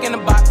stick in the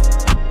box.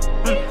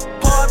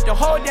 Pour up the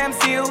whole damn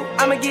seal.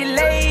 I'ma get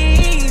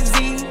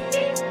lazy.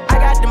 I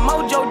got the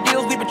mojo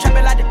deals. We been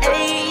trapping like the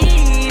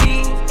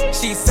 80s.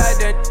 She said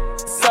that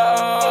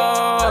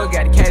so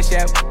got the cash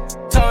out.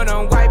 Told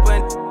them wipe her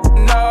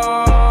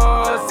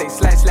no. Say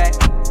slash.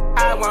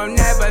 I won't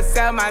never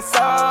sell my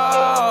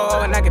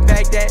soul, and I can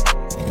back that.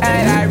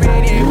 And I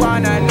really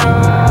wanna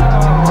know.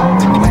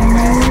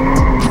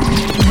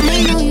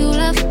 I know you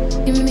love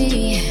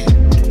me.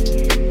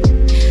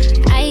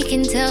 I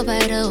can tell by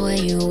the way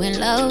you in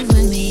love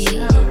with me.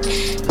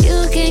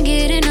 You can't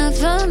get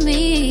enough of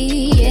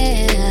me,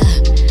 yeah.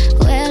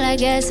 Well, I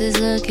guess it's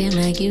looking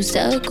like you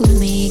stuck with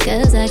me.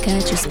 Cause I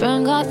got you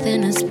sprung off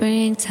in the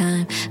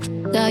springtime.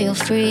 All your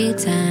free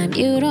time,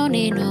 you don't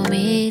need no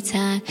me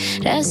time.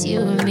 That's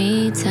you and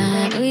me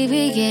time. We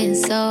be getting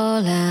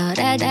so loud,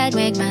 that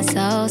make my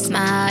soul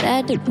smile.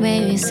 That make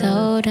me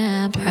so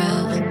damn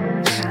proud.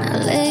 Now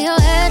lay your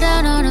head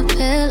down on a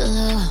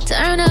pillow,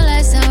 turn the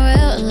lights down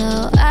real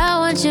low. I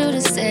want you to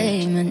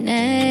say my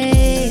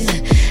name.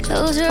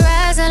 Close your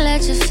eyes and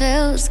let your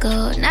feels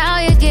go. Now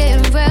you're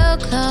getting real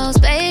close,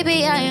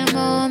 baby. I am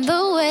on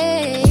the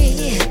way.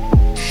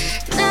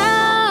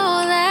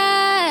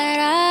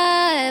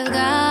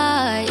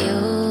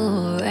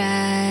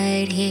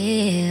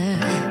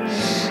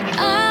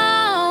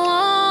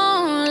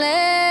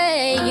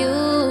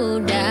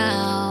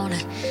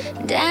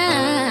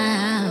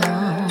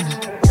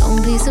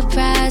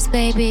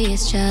 Baby,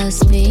 it's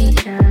just me.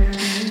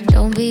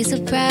 Don't be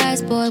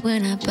surprised, boy,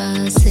 when I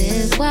bust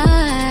it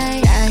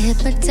wide. I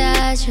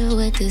hypnotize you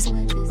with this.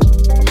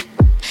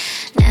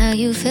 Now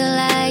you feel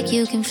like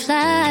you can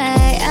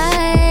fly.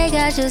 I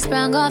got you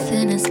sprung off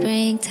in the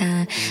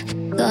springtime.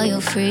 All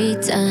your free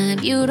time,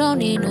 you don't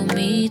need no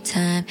me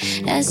time.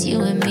 That's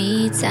you and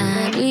me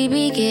time. We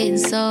be getting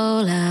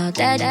so loud,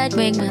 that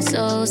make my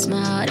soul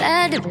smile.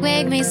 That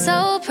make me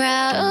so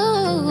proud.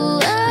 Ooh,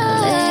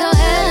 lay your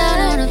head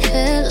out on a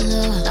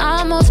pillow.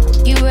 I'ma f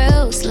you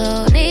real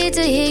slow. Need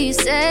to hear you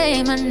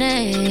say my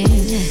name.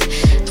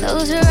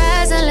 Close your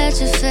eyes and let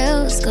your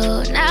feels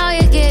go. Now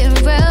you're getting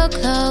real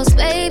close,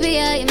 baby.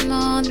 I am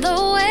on the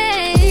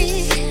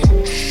way.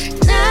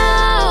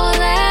 Now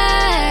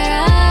that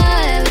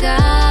I've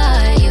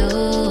got you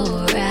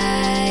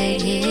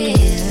right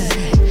here,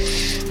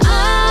 I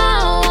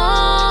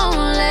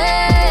won't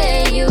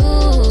let you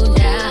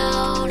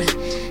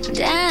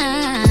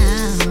down.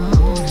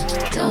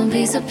 Don't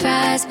be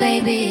surprised,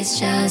 baby, it's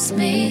just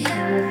me.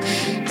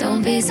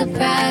 Don't be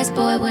surprised,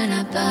 boy, when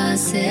I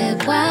bust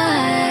it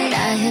wide.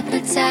 I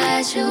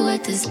hypnotize you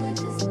with this.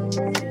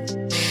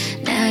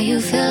 Now you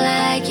feel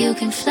like you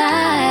can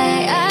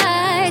fly.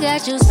 I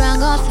got you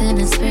sprung off in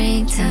the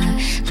springtime.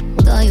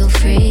 All your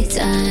free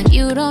time,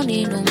 you don't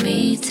need no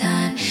me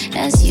time.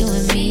 That's you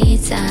and me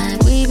time.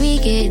 We be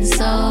getting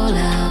so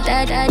loud,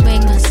 that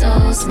make my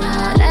soul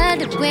smile. That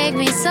make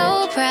me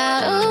so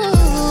proud. Ooh,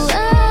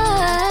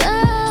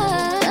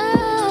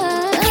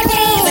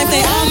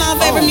 They all my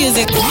favorite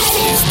music.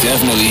 It's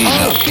definitely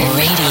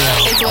radio.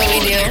 It's what we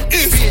do.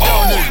 It's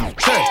on.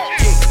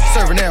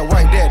 Serving that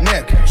white, that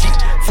neck.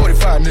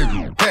 45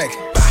 nigga pack.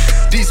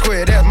 D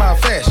squared, that's my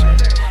fashion.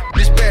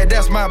 Bitch bad,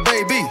 that's my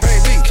baby.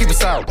 Keep it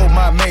sour, oh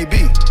my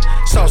maybe.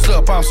 Sauce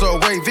up, I'm so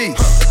wavy.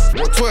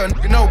 12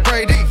 nigga, no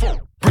Brady.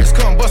 Bricks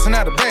come busting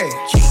out the bag.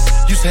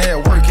 Used to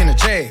have work in the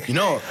jag. You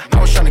know,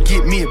 I was trying to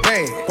get me a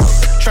bag.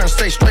 Trying to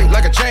stay straight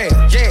like a jag.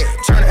 Yeah,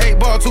 turn the 8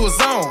 ball to a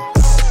zone.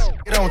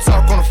 Don't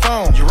talk on the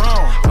phone, you're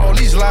wrong. All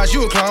these lies,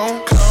 you a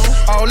clone.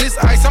 All this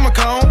ice, I'm a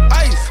cone.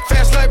 Ice,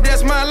 fast life,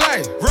 that's my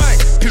life. Right,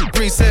 people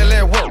green sell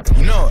at work.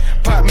 You know it.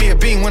 Pop me a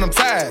bean when I'm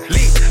tired.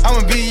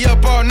 I'ma be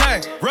up all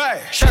night.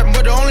 Right, shopping,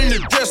 but the only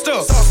nigga dressed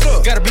up.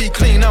 Gotta be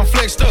clean, I'm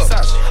flexed up.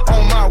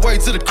 On my way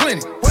to the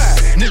clinic.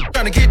 Nigga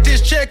tryna get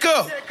this check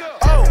up.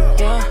 Oh,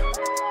 yeah.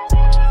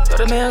 Throw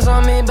the bands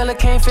on me, Bella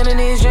can't fit in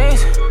these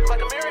jeans.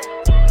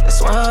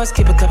 That's why I always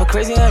keep a couple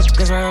crazy ass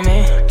niggas around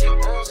me.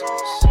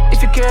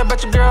 If you care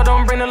about your girl,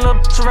 don't bring a little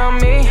bitch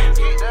around me.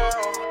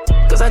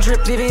 Cause I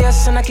drip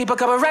VVS and I keep a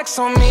couple racks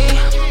on me.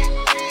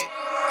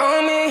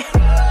 On me,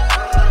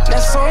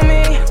 that's on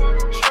me.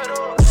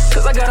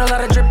 Cause I got a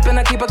lot of drip and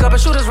I keep a couple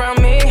shooters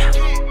around me.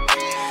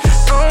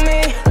 On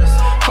me,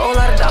 whole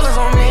lot of dollars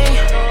on me.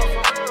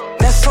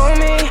 That's on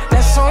me,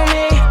 that's on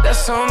me,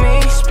 that's on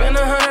me. Spend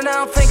 100, I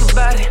don't think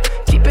about it.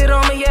 Keep it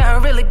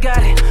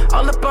got it.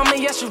 All up on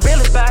me, yeah, she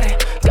really bout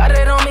it. Got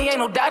it on me, ain't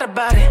no doubt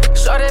about it.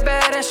 Shorty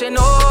bad and she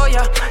know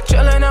ya.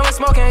 Chillin' and we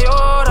smoking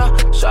Yoda.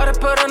 Shorty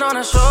put it on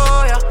a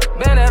show, yeah.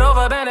 Bend it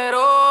over, bend it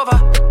over.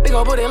 Big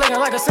ol' booty looking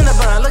like a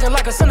Cinnabon, looking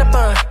like a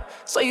Cinnabon.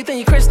 So you think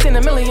you Christian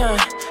a million?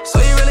 So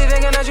you really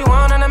thinking that you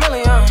want in a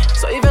million?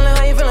 So you feeling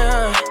how you feeling,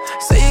 huh?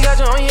 Say you got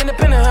your own, you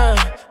independent, huh?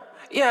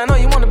 Yeah, I know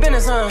you want the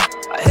business, huh?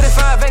 I hit it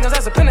 5 angles,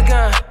 that's a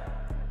pentagon.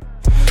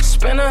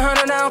 Spend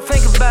 100, I don't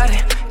think about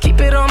it.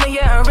 Keep it on me,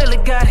 yeah, I really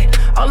got it.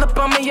 All up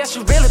on me, yeah, she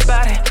really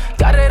bout it.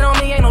 Got it on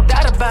me, ain't no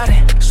doubt about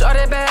it.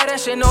 Shorty bad and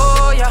she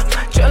know ya.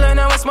 Chillin'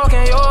 and we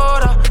smoking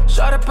Yoda.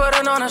 Shorty put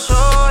it on a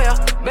show, yeah.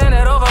 Bend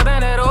it over,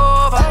 bend it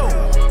over.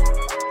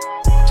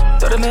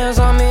 30 bands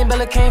on me,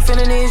 Bella can't fit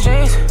in these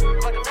jeans.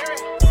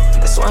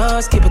 That's why I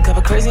always keep a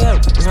couple crazy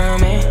hoes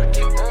around me.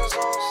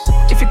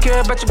 If you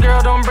care about your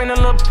girl, don't bring a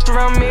little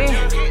around me.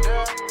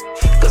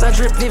 Cause I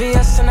drip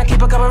VVS and I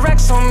keep a couple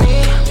racks on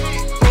me.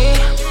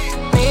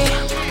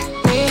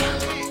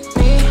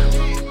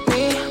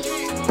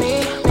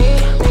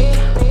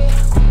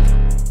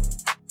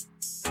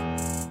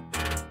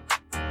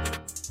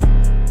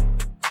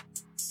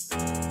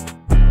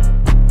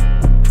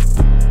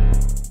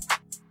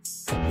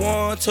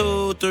 One,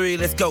 two, three,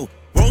 let's go.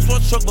 Rolls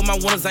Royce truck, but my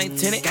winners ain't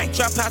tinted.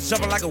 Trap house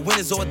jumping like a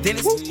winner's or a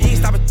dentist. He ain't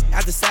stopping,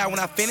 I decide when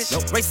I finish.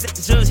 Nope. Race at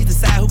the judge, he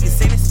decide who can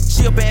sentence.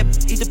 She a bad,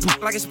 eat the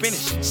poop like a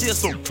spinach. She a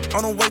soup,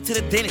 on her way to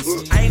the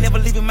dentist. I ain't never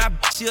leaving my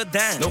she a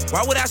dime. Nope.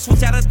 Why would I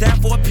switch out a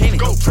dime for a penny?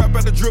 Go trap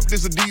out the drip,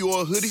 this a D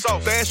or a hoodie.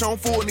 Stash on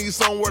full, need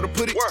somewhere to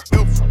put it.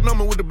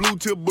 Number with the blue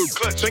tip boot.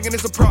 Thinking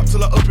it's a prop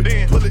till I up it,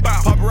 then pull it.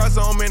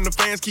 Paparazzi on me and the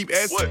fans keep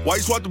asking. Why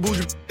you swap the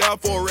bougie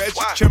out for a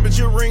ratchet?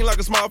 Championship ring like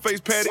a small face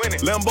patty.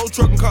 Lambo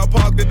truck and car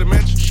parked at the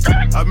mansion.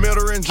 I met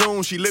her in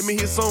June, she let me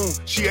hit soon.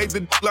 She ate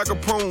the like a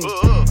prune.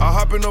 I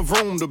hop in the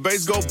room, the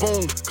bass go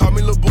boom. Call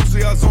me Lil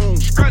Boosie, I zoom.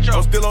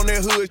 I'm still on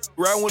that hood,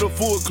 riding with a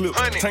full clip.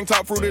 Tank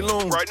top fruity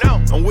loom. Right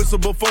now, I'm with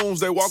some buffoons,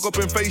 they walk up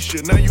and face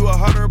shit. Now you a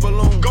hotter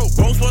balloon. Go.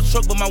 Rolls Royce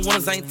truck, but my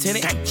winners ain't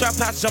tinted. Trap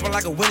house jumping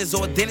like a winner's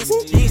or a dentist.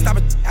 He ain't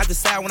stopping, I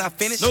decide when I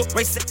finish. Nope.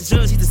 Race at the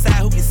judge, he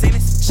decide who can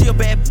sentence. She a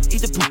bad,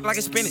 eat the poop like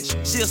a spinach.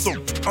 She a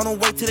soup, on her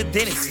way to the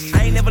dentist.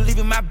 I ain't never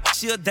leaving my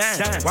she a dime.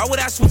 Why would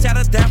I switch out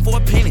a dime for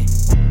a penny?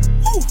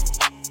 Woo.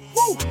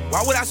 Woo.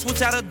 Why would I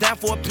switch out a dime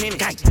for a penny?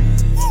 Gang.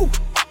 Woo.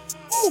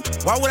 Woo.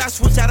 Why would I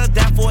switch out a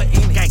dime for a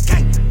penny? Gang,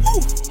 gang.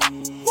 Woo.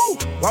 Woo.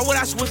 Why would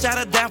I switch out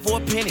a dime for a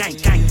penny? Gang,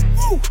 gang.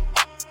 Woo.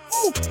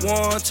 Woo.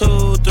 1,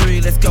 2,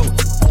 3, let's go. Why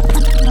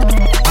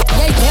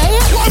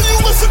do you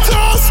listen to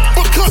us?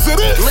 Because it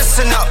is.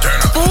 Listen up.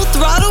 Full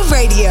Throttle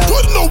Radio.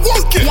 Putting the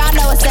work in. Y'all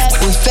know what's up.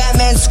 With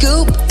Fatman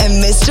Scoop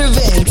and Mr.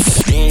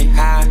 Vince. Being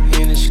high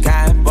in the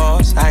sky,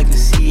 boss, I can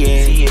see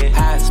it.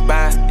 High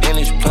spot, and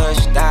it's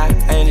plush, dot,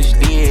 and it's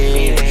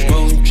lit.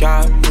 Smooth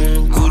chop,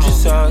 Gucci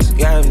sauce,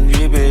 got them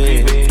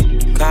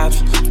drippin'.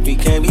 Cops, we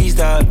can't be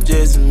stopped,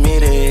 just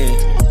admit it.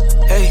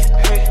 Hey,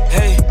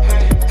 hey,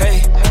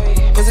 hey.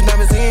 Put the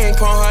diamonds in,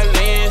 chrome hard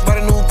lens. Bought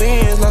a new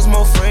Benz, lost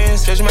more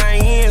friends. Stretch my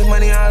ends,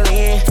 money all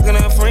in. Fucking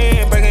a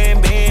friend, breaking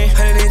and bend.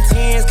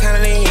 110s,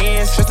 counting the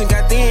ends. Trustin'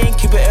 got thin,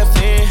 keep it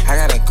FN. I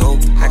gotta go,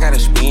 I gotta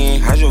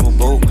spin. I drove a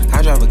boat,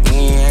 I drive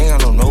again. I ain't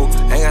got no note,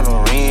 I ain't got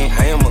no rent.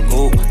 I am a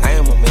goat, I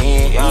am a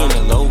man. You in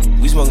the low,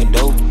 we smoking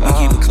dope. We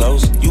keep it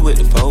close, you with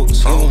the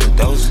folks. Give me the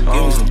dose,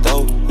 give me some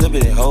dope. Little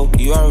bit of hope,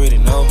 you already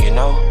know, you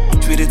know.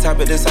 Treat the top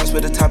of the sauce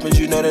with the toppings,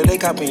 you know that they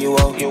copping you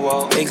all.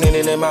 They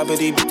cleaning them out, but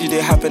these bitches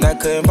they hopping. I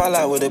couldn't fall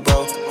out with it,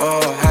 bro.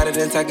 Hotter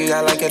than Taki,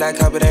 I like it, I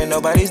cop it. Ain't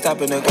nobody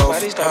stopping the go.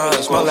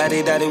 Smoke like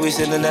they daddy, we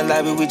sit in the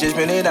lobby, we just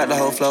rented out the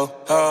whole flow.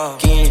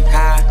 Getting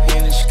high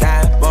in the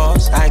sky,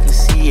 boss, I can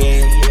see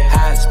it.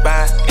 Hot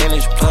spot, and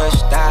it's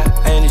plush, dot,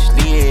 and it's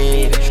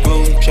lit.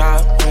 Screw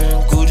chop,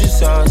 Gucci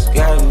sauce,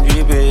 got them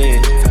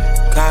drippin'.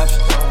 Cops,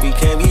 we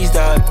can't be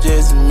stopped,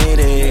 just admit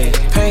it.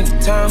 Paint the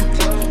town,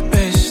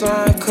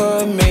 baseline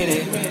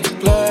committed.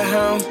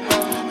 Bloodhound,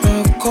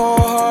 cold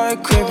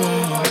hard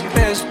crippin'.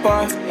 Best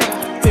part,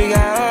 we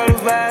got all the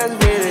vibes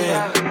with it.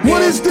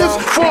 What is this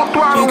Full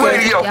Throttle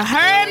Radio? You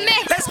heard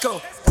me? Let's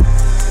go.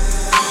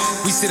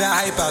 We see the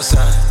hype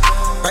outside,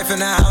 right from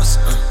the house.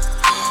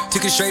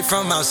 Took it straight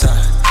from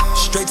outside,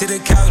 straight to the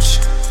couch.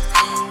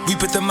 We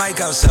put the mic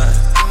outside,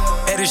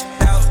 edit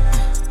out.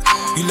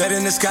 You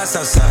letting the scouts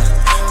outside,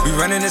 we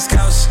running the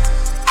scouts.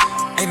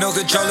 Ain't no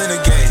control in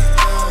the game,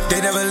 they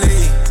never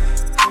leave.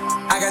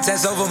 I got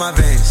tats over my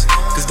veins,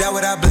 cause that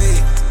what I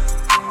bleed.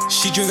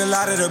 She drink a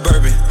lot of the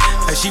bourbon,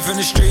 like she from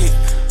the street.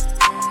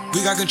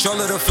 We got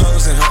control of the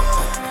flows in her.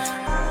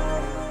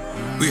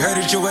 We heard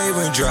that your wave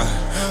went dry,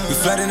 we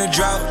flooding the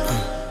drought.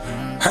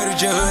 Heard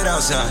that your hood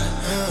outside,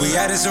 we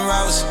added some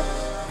routes.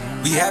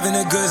 We having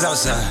the goods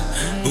outside,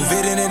 move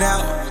it in and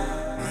out.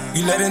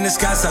 You letting the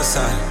scouts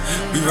outside,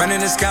 we running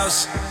the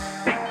scouts.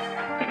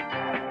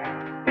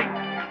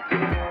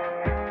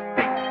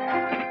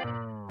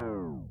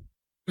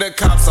 The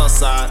cops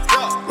outside,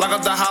 lock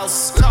up the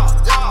house.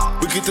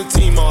 We keep the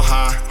team on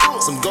high,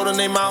 some gold in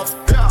their mouth.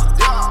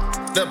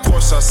 That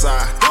Porsche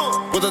outside,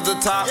 with at the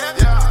top.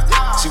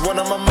 She one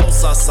of my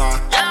most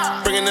outside,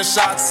 bringing the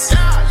shots.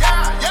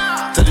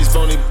 To the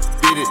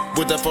it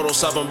with that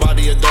Photoshop and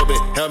body Adobe.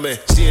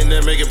 Helmet, she in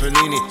there making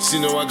panini. She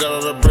know I got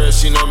all the bread,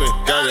 she know me.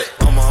 Got it.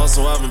 On my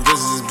hustle, I've been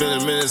busy. It's been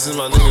a minute since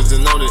my niggas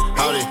done known it.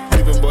 Howdy,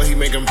 creepin' boy, he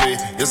make 'em pay.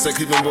 Yes, that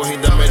creepin' boy, he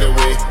done made a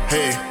way.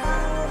 Hey,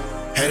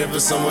 headed for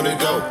somewhere to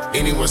go.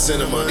 Anywhere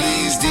cinema.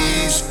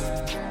 These.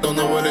 Don't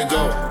know where to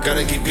go.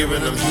 Gotta keep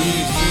giving them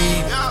heat.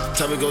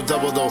 Time to go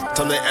double though.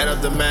 Time to add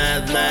up the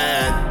mad.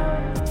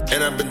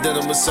 And I've been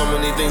dealing with so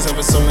many things,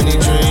 having so many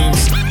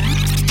dreams.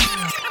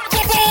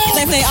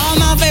 They play all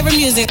my favorite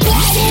music.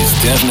 It's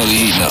definitely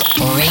heating up.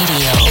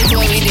 Radio. It's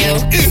what we do.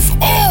 It's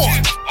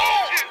on.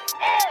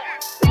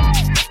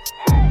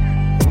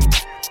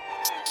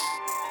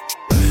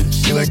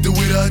 She like the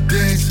way that I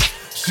dance.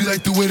 She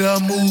like the way that I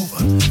move.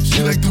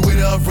 She like the way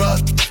that I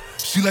rock.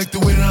 She like the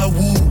way that I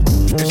woo.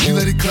 And she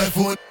let it clap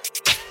for it.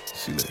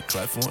 She let it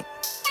clap for it.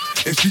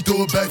 And she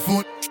throw it back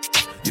for it.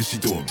 Yeah, she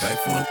throw it back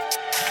for it.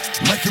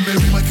 Michael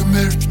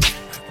Mary.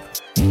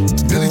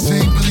 Billie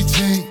Jean.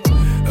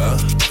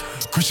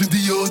 Christian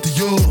Dior.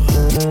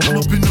 I'm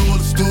up in all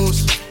the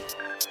stores.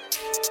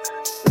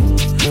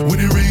 When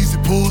it rains,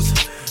 it pours.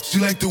 She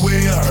like the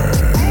way I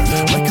heard.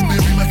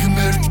 Michael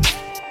Mary.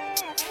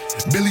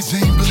 Billie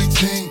Jean.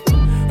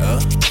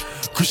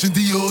 Christian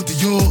Dior.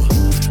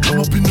 I'm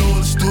up in all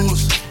the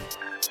stores.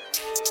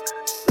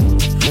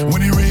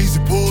 When it rains,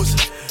 it pours.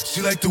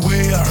 She like the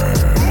way I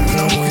heard. When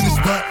I walk in the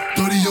spot,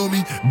 30 on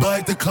me. Buy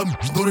it to come,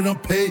 know that I'm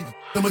paid.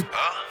 I'ma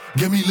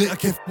get me lit, I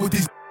can't f with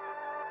these.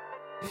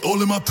 All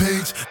in my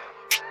page.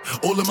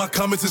 All of my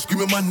comments and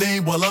screaming my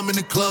name while I'm in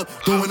the club,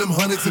 throwing them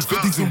hundreds and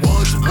fifties and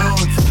ones.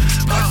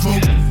 I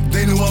smoke,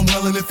 they know I'm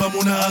wildin'. If I'm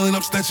on the island,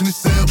 I'm snatching his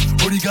cell.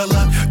 Brody got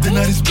locked, the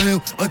night is bail.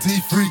 Until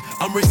he free,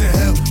 I'm raising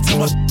hell. Tell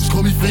my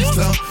call me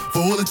FaceTime. For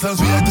all the times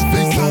we had to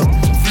FaceTime.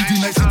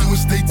 3D nights, I do a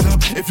state time.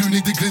 If you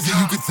need the glizzy,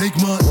 you can take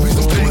mine. Please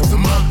don't play to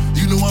mine.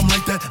 You know I'm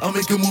like that, I'll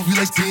make a movie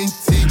like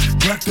TNT.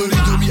 Black 30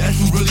 on me, ask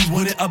who really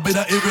want it. I bet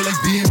I air it like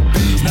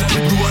DMB. Now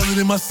I Blue Island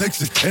in my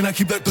section, and I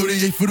keep that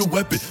 38 for the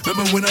weapon.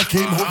 Remember when I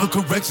came home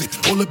for correction?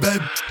 All the bad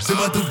in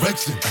my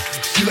direction.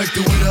 She like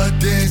the way that I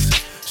dance.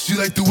 She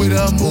like the way that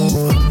I move.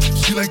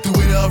 She like the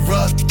way that I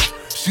rock.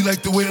 She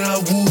like the way that I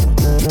woo.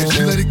 And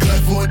she let it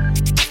clap for it.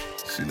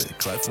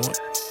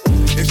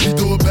 And she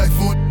throw it back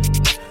for it.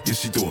 Yeah,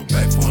 she throw it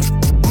back for it.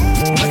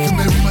 Michael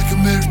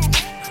Mary.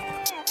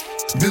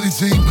 Billie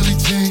Jean.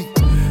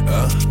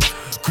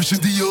 Christian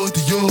Dior.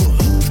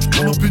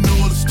 I'm up in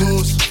all the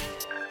stores.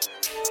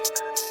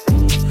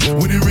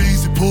 When it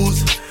rains, it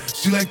pours.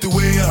 She like the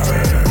way I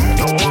heard.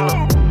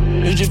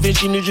 New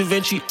Da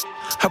Vinci.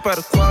 Hop out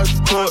of quad.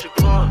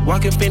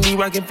 Walking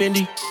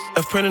Fendi.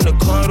 I'm printing the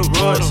car to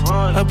Royce.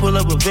 I pull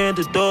up a van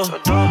to door.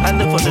 I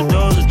lift up the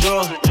doors of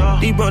jaw.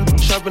 Deep on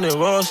shopping at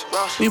Ross.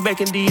 We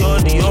back in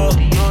Dior.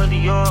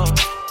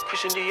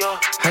 Christian Dior.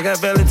 I got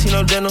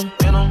Valentino denim.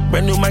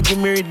 Brand new Michael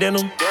Mary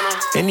denim.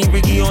 Any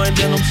Ricky on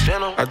denims.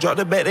 I drop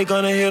the bat, they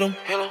gonna hit him.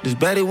 This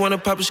baddie wanna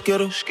pop a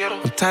skittle.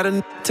 I'm tired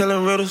of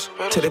telling riddles.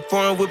 Till they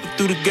foreign whip it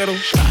through the ghetto.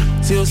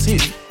 TLC,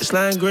 it's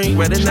lime green.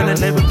 Red and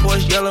 911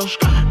 Porsche yellow.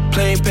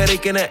 Playing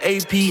Paddock in an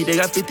AP. They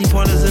got 50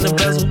 pointers in the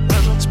bezel.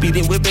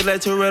 Speeding whip it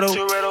like Toretto.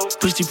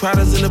 Push the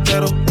products in the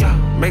pedal.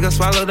 Make her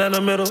swallow down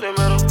the middle.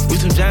 We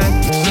some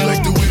giants. She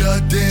like the way that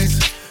I dance.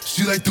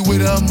 She like the way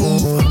that I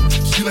move.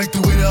 She like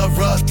the way that I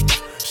rock.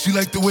 She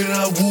like the way that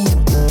I woo.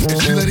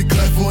 And she let it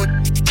clap for it.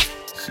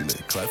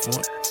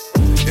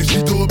 And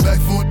she throw it back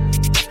for it.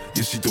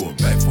 Yeah, she throw it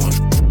back for it.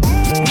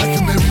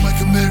 Michael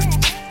Mary.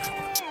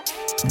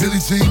 Billie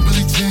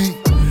Jean.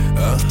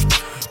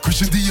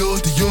 Christian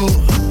Dior.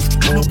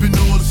 I'm up in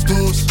all the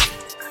stores.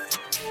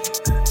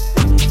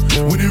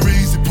 When it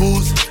rains, it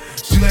pours.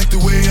 She like the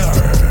way I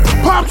heard.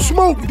 Pop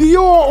Smoke,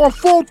 Dior on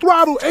Full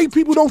Throttle. Hey,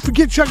 people, don't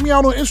forget, check me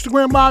out on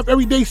Instagram Live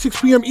every day, 6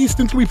 p.m.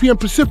 Eastern, 3 p.m.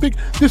 Pacific.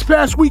 This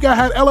past week, I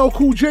had LL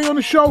Cool J on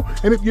the show,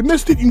 and if you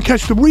missed it, you can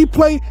catch the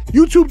replay,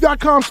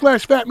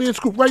 youtube.com/Fatman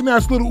Scoop. Right now,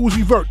 it's Lil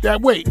Uzi Vert.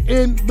 That way,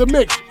 in the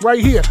mix, right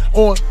here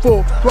on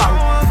Full Throttle.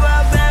 One go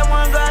outside,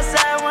 one go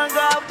outside, one go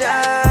out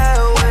that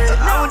way.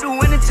 I would do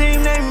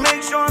anything, they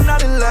make sure I'm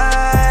not in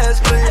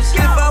last place.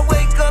 If I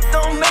wake up,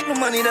 don't make no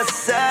money, that's a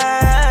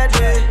sad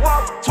day.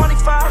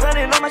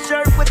 2,500 on my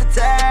shirt with the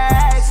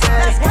tags.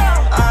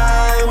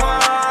 I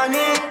want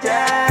it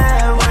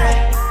that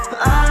way.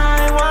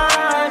 I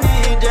want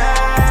it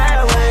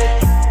that way.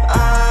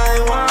 I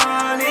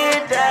want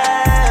it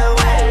that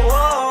way.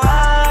 Whoa, I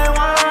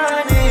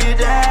want it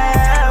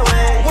that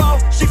way. Whoa,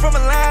 she from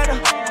Atlanta,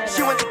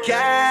 she went to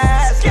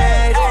Cass.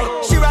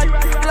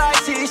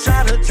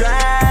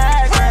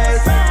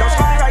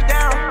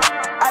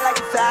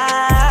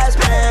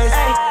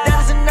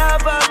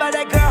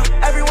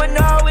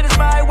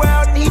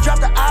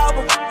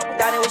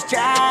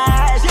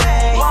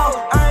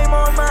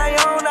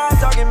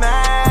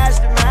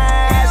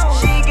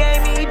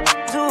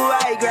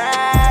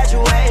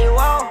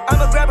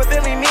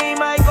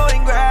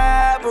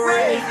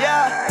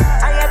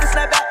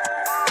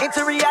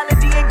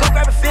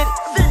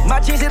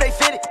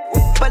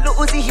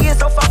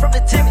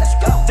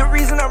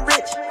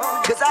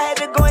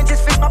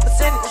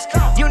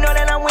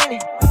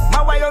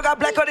 girl got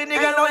black on the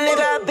nigga, no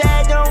nigga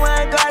bad, don't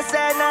wanna go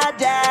outside, not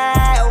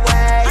that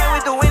way. I'm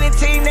with the winning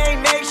team, they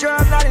make sure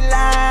I'm not in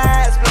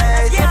last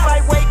place. If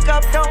I wake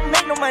up, don't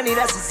make no money,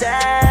 that's a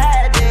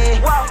sad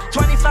day.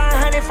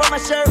 2,500 for my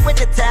shirt with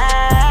the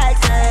tax.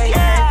 I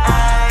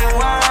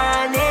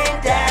want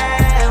it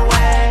that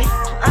way.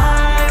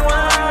 I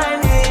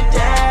want it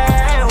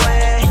that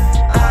way.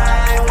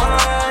 I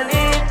want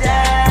it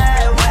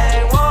that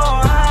way.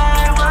 Whoa,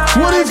 I want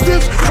What is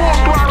this? Full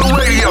Throttle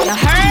Radio. You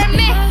heard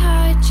me?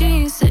 High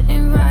jeans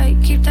sitting right,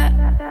 keep that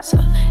ass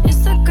up.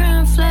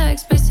 Instagram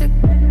flex, basic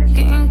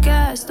getting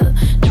gassed up.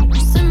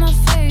 It's in my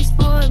face,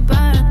 boy,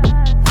 buying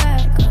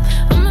back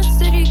up. I'm a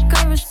city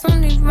girl, it's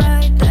only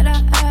right that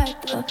I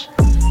act up.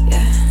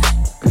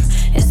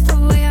 Yeah, it's the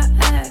way I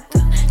act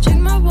up.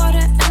 Drink my water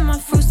and my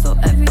fruit so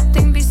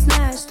everything be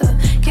snatched up.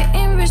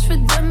 Getting rich for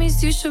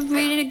dummies, you should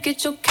read it to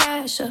get your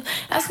cash up.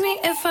 Ask me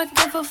if I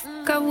give a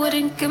fuck, I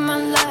wouldn't give my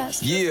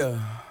last. Yeah.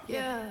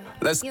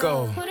 Let's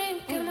go.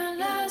 Wouldn't give my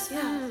last.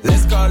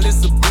 Let's call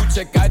this a boot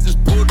check. I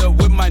just pulled up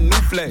with my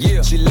new flex.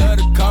 Yeah. She love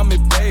to call me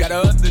babe. Got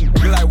her husband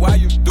be like, why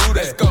you do that?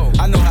 Let's go.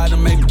 I know how to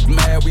make me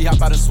mad. We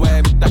hop out of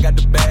swag, but I got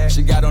the bag.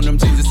 She got on them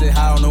jeans and said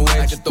hi on the way.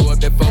 I can throw up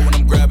that phone when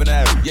I'm grabbing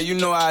that. Yeah, you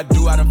know how I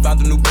do. I done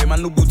found a new babe. My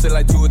new boots take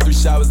like 2 or 3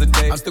 showers a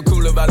day. I'm still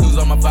cool if I lose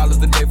all my followers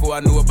the day before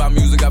I knew about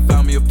music. I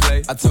found me a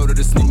play. I told her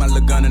to sneak my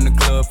little gun in the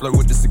club. Flirt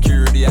with the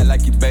security. I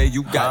like you, babe.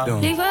 You got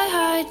them. Levi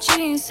high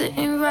jeans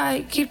sitting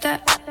right, keep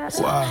that ass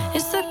up. Wow.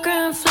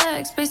 Instagram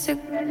flex, basic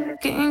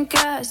getting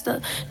gassed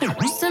up.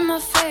 It's in my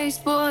face,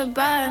 boy,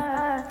 buying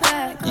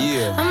back up.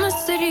 Yeah. I'm a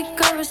city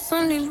girl, it's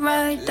only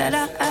right that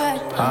I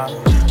act up.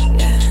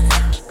 Yeah,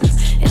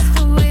 it's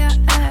the way I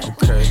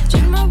act. Okay.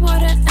 Drink my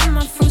water and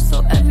my fruit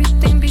so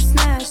everything be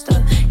snatched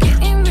up.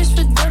 Getting rich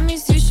for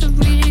dummies, you should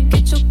read it,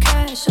 get your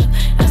cash up.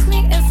 Ask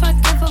me if I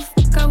give a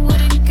fuck, I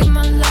wouldn't give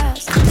my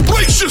last.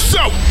 Brace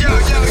yourself! Yo!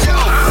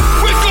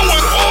 We're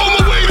going all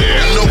the way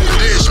there! You know who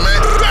it is,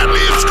 man.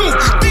 Fatman Scoop,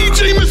 DJ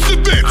Mr.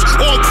 Vince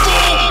on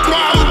Full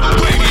Throttle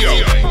Radio.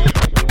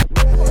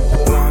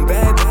 One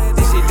bad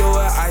bitch, she do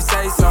what I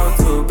say so.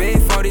 2 big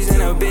 40s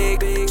in a big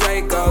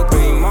Draco.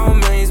 3 more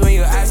millions when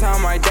you ask how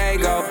my day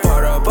go.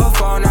 Put up a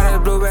phone, not a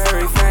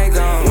blueberry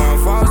fango.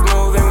 1 false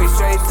move and we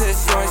straight to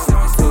shorts.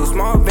 2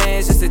 small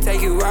bands just to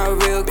take you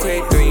out real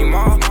quick. 3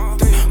 more,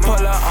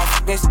 pull up on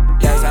fucking shit,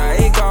 that's how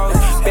it goes.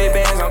 Big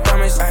bands, I'm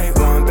coming straight.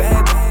 One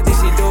bad bitch,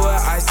 she do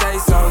what I say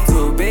so.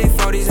 2 big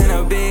 40s in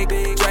a big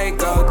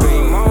Draco.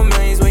 3 more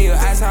millions when you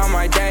ask how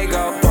my day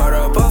go. Put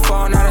up a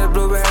phone, not a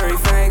blueberry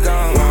fango.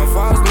 1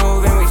 false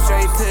move and we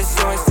straight to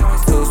shorts.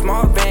 2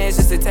 small bands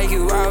just to take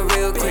you out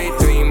real quick.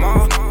 3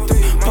 more,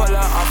 pull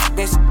up on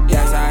fucking shit,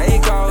 that's how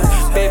it goes.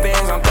 Big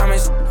bands, I'm coming.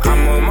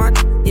 I'm on my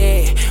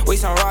yeah. We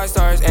some rock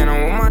stars and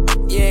I'm on my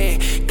yeah.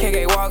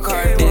 KK walk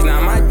hard, this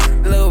not my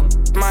little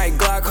my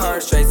Glock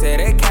hard. Straight to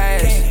the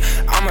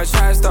cash. I'm a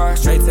trap star,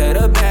 straight to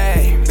the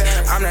bag.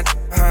 I'm the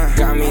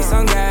got me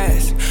some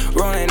gas,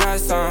 rolling up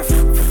some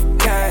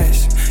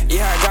cash.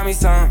 Yeah, I got me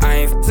some. I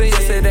ain't f***ed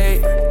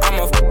yesterday,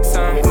 I'ma f***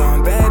 some.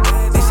 One bad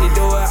bitch, she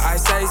do what I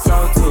say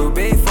so. 2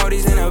 big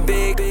 40s in a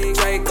big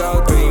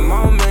Draco. 3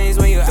 more millions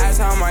when you ask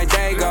how my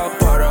day go.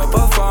 Put up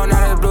a phone,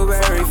 not a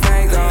blueberry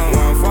fango.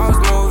 1 false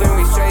move and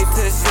we straight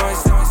to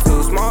shorts.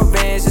 2 small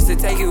bands just to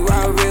take you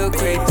out real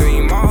quick.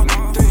 3 more,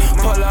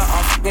 pull up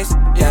on fucking shit,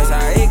 that's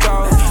how it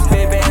goes.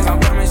 Big bands, I'm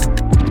coming.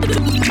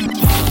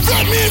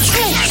 Fatman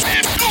Scoop,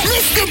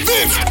 Mr.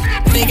 Vince.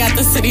 They got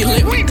the city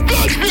lit. We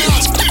got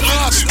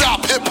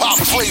non-stop hip-hop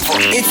flavor.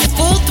 It's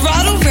Full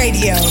Throttle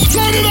Radio.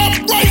 Turn it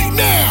up right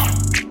now.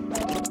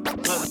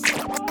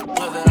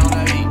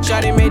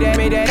 Shawty made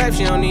that type,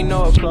 she don't need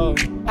no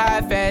applause.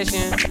 High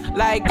fashion,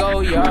 like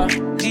Goya,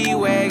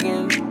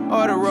 G-Wagon,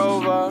 or the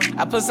Rover.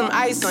 I put some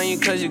ice on you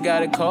cause you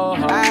got a cold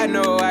heart. I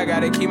know I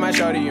gotta keep my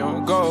shawty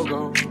on go.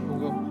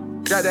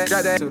 Drop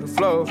that to the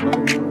floor,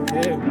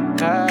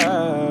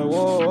 yeah.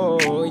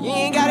 Whoa. You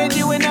ain't gotta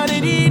deal with none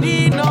of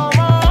these no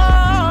more.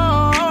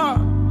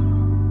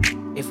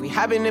 If we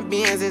hop in the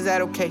Benz, is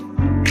that okay?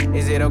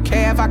 Is it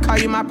okay if I call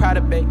you my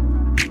pride, babe?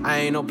 I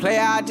ain't no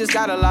player, I just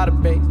got a lot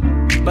of bass.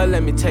 But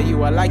let me tell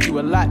you, I like you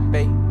a lot,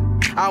 babe.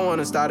 I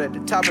wanna start at the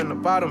top and the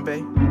bottom,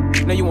 babe.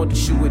 Now you want the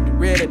shoe with the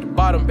red at the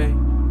bottom, babe.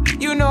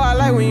 You know I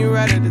like when you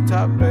right at the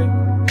top, babe.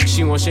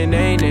 She wants your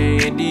name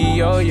and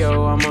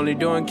D-Yo-Yo. I'm only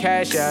doing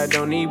cash, I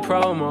don't need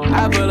promo.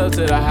 I pull up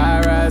to the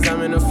high rise,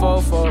 I'm in the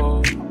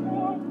fofo.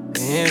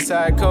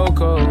 Inside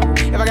Coco.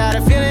 If I got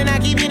a feeling, I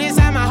keep it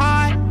inside my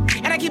heart.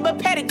 And I keep a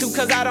pedicure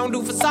cause I don't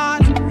do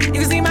facades. You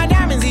can see my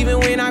diamonds even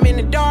when I'm in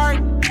the dark.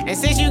 And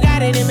since you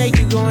got it, it make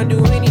you go and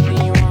do anything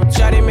you want.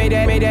 Shawty made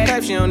that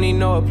type, she don't need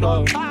no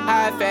applause.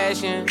 High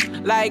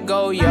fashion, like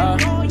Goya,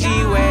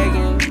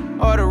 G-Wagon,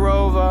 or the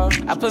Rover.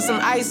 I put some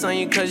ice on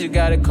you cause you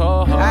got a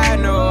cold heart. I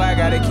know I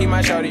gotta keep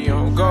my shawty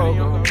on go.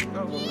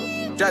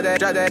 Drop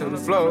that to the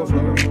floor,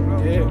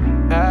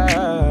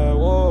 yeah.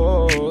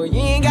 Whoa. You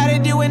ain't gotta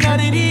deal with none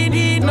of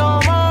these no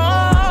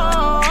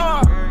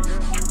more.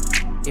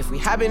 If we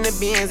hop in the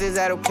Benz, is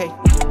that okay?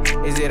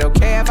 Is it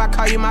okay if I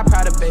call you my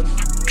pride, babe?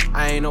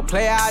 I ain't no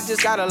player, I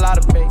just got a lot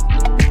of faith.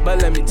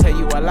 But let me tell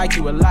you, I like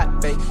you a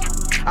lot, babe.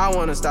 I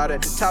wanna start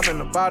at the top and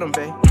the bottom,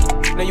 babe.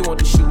 Now you want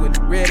the shoe with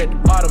the red at the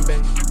bottom,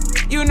 babe.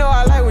 You know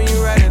I like when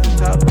you right at the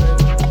top,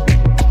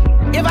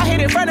 babe. If I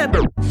hit in front of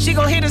her, she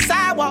gon' hit the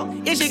sidewalk.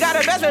 If she got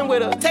her best friend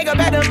with her, take her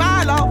back to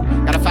Milo.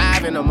 Got a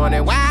 5 in the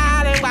morning, wildin'.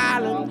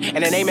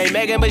 And her name ain't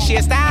Megan, but she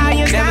a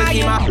stallion. Never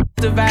keep my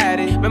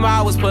divided. Remember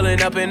I was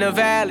pulling up in the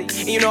valley.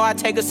 You know I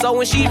take her so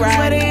when she ride.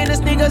 Sweater in the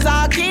sneakers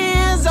all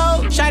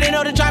Kenzo. Shawty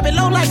know to drop it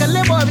low like a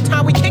limo. Every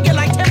time we kick it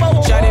like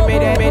Timbo. Shawty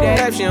made that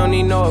rap, she don't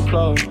need no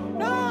applause.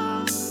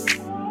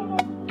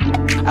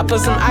 I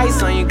put some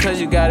ice on you cause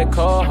you got it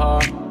cold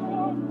hard.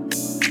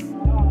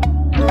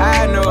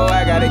 I know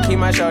I gotta keep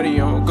my shawty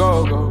on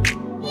go.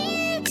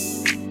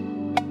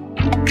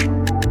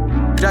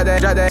 Drop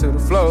that to the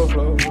floor,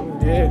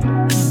 yeah.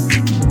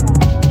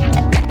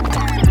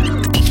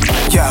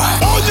 Yeah.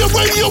 On your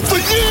radio for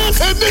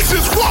years, and this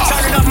is why.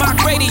 Turning up my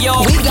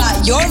radio. We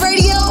got your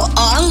radio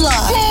on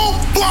live. Full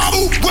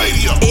Throttle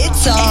Radio.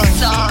 It's on.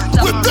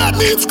 With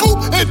Fatman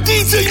Scoop and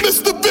DJ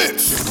Mr.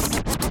 Vince.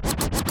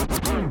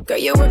 Girl,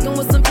 you're working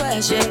with some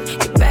flash, yeah. You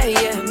bad,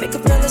 yeah. Make a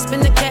fella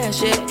spend the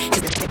cash, yeah.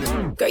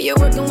 Girl, you're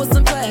working with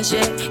some flash,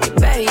 yeah. You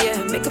bad,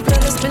 yeah. Make a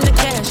fella spend the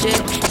cash,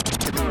 yeah.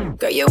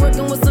 Girl, you're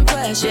working with some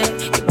flash, yeah.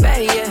 You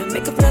bad, yeah.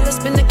 Make a fella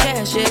spend the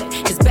cash, yeah.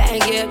 It's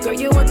bag, yeah. Girl,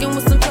 you're working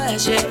with some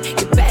flash, yeah.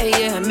 You bad,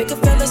 yeah. Make a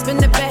fella spend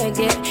the bag,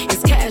 yeah.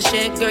 It's cash,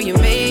 yeah. Girl, you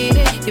made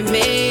it. You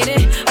made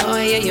it. Oh,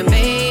 yeah, you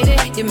made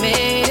it. You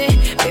made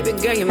it. Baby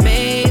girl, you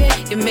made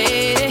it. You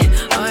made it.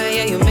 Oh,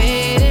 yeah, you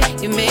made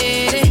it. You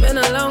made it. It's been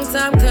a long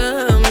time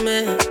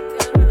coming.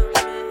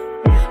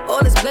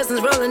 All these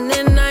blessings rolling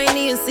in, I ain't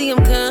even see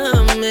them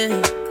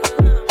coming.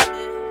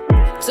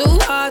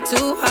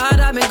 Too hard,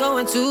 I've been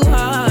going too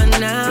hard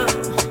now.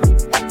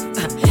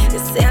 They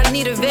say I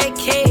need a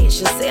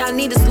vacation, say I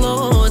need to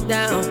slow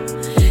down.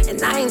 And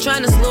I ain't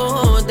trying to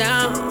slow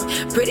down.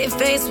 Pretty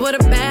face with a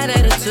bad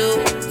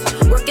attitude.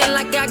 Working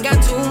like I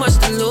got too much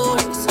to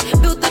lose.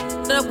 Built the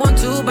up on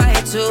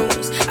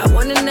 2x2s. I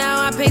wonder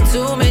now I pay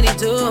too many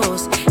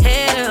dues.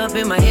 Head up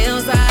in my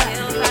heels high.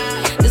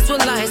 This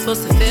what life's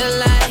supposed to feel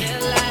like.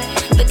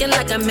 Looking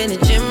like I'm in a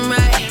gym,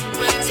 right?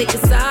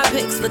 Taking side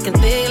pics, looking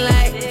thick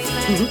like.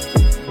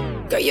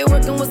 Girl, you're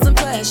working with some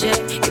flash, yeah.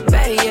 You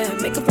bad, yeah.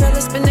 Make a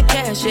fella spend the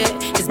cash, yeah.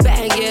 It's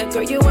bag, yeah.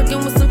 Girl, you're working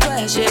with some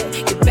flash, yeah.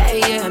 You bad,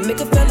 yeah. Make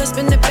a fella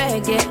spend the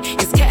bag, yeah.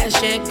 It's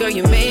cash, yeah. Girl,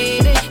 you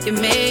made it. You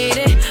made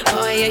it.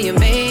 Oh, yeah, you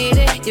made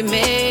it. You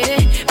made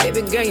it.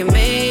 Baby girl, you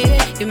made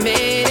it. You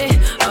made it.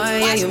 Oh,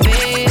 yeah, you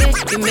made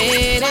it. You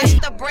made it. Watch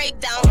the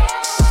breakdown.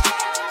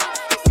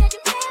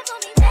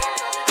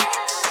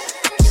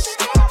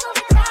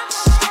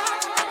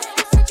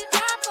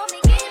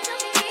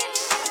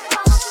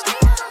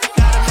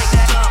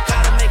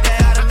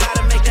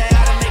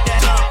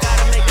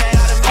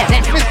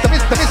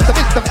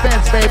 Mr.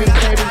 Vince, baby.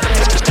 Everybody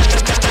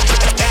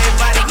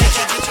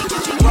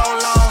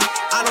roll on.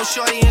 I know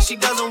shorty and she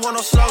doesn't want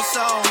no slow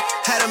song.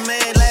 Had a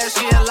man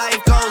last year, life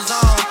goes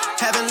on.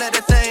 Haven't let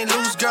that thing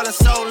loose, girl, in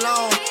so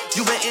long.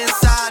 You been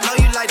inside, know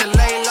you like to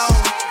lay low.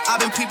 I've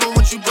been peeping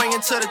what you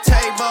bringing to the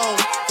table.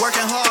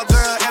 Working hard,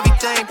 girl,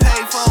 everything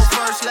paid for.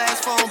 First,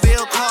 last phone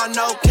bill, car,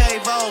 no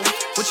cable.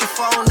 With your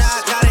phone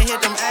out, gotta hit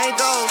them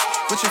angles.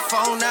 With your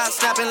phone out,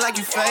 snapping like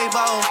you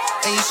Fable.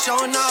 And you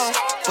showing off,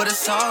 but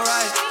it's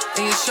alright.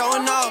 And you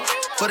showing off,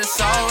 but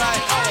it's alright.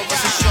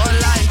 It's a short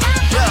life,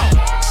 yeah.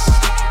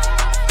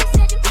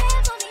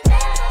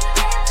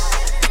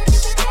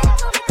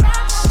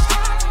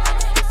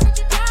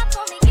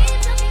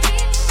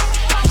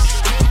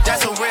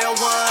 That's a real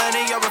one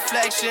in your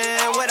reflection.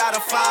 Without a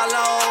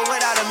follow,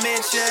 without a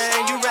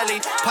mention. You really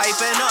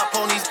piping up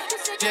on these.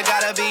 You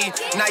gotta be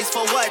nice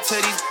for what to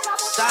these.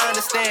 I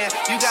understand,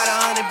 you got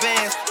 100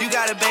 bands, you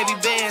got a baby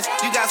bands,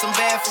 you got some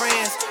bad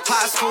friends.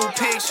 High school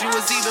pics, you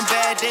was even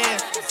bad then.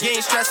 You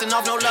ain't stressing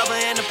off no lover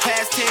in the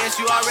past tense,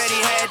 you already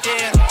had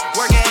them.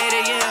 Work at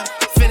 8 a.m.,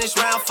 finish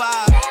round 5.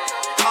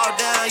 All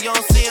down, you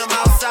don't see them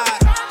outside.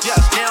 Yeah,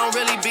 they don't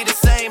really be the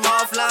same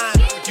offline.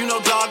 You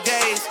know dog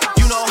days,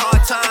 you know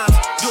hard times.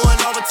 Doing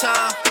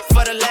overtime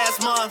for the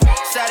last month.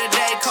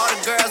 Saturday, call the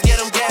girls,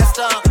 get them gassed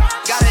up.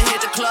 Gotta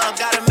hit the club,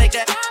 gotta make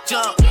that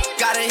jump.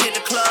 Gotta hit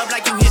the club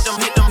like you hit them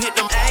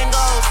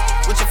angles.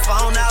 With your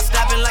phone out,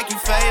 snapping like you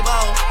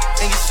Fable.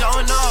 And you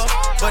showing off,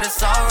 but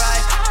it's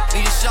alright.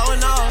 And you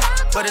showing off,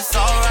 but it's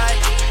alright.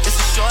 It's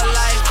a short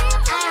life.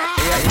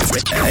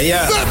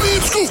 Yeah.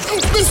 Fatman Scoop,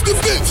 Mr.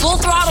 Vince. Full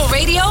Throttle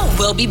Radio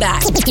will be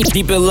back.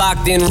 Keep it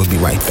locked in. We'll be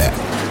right back.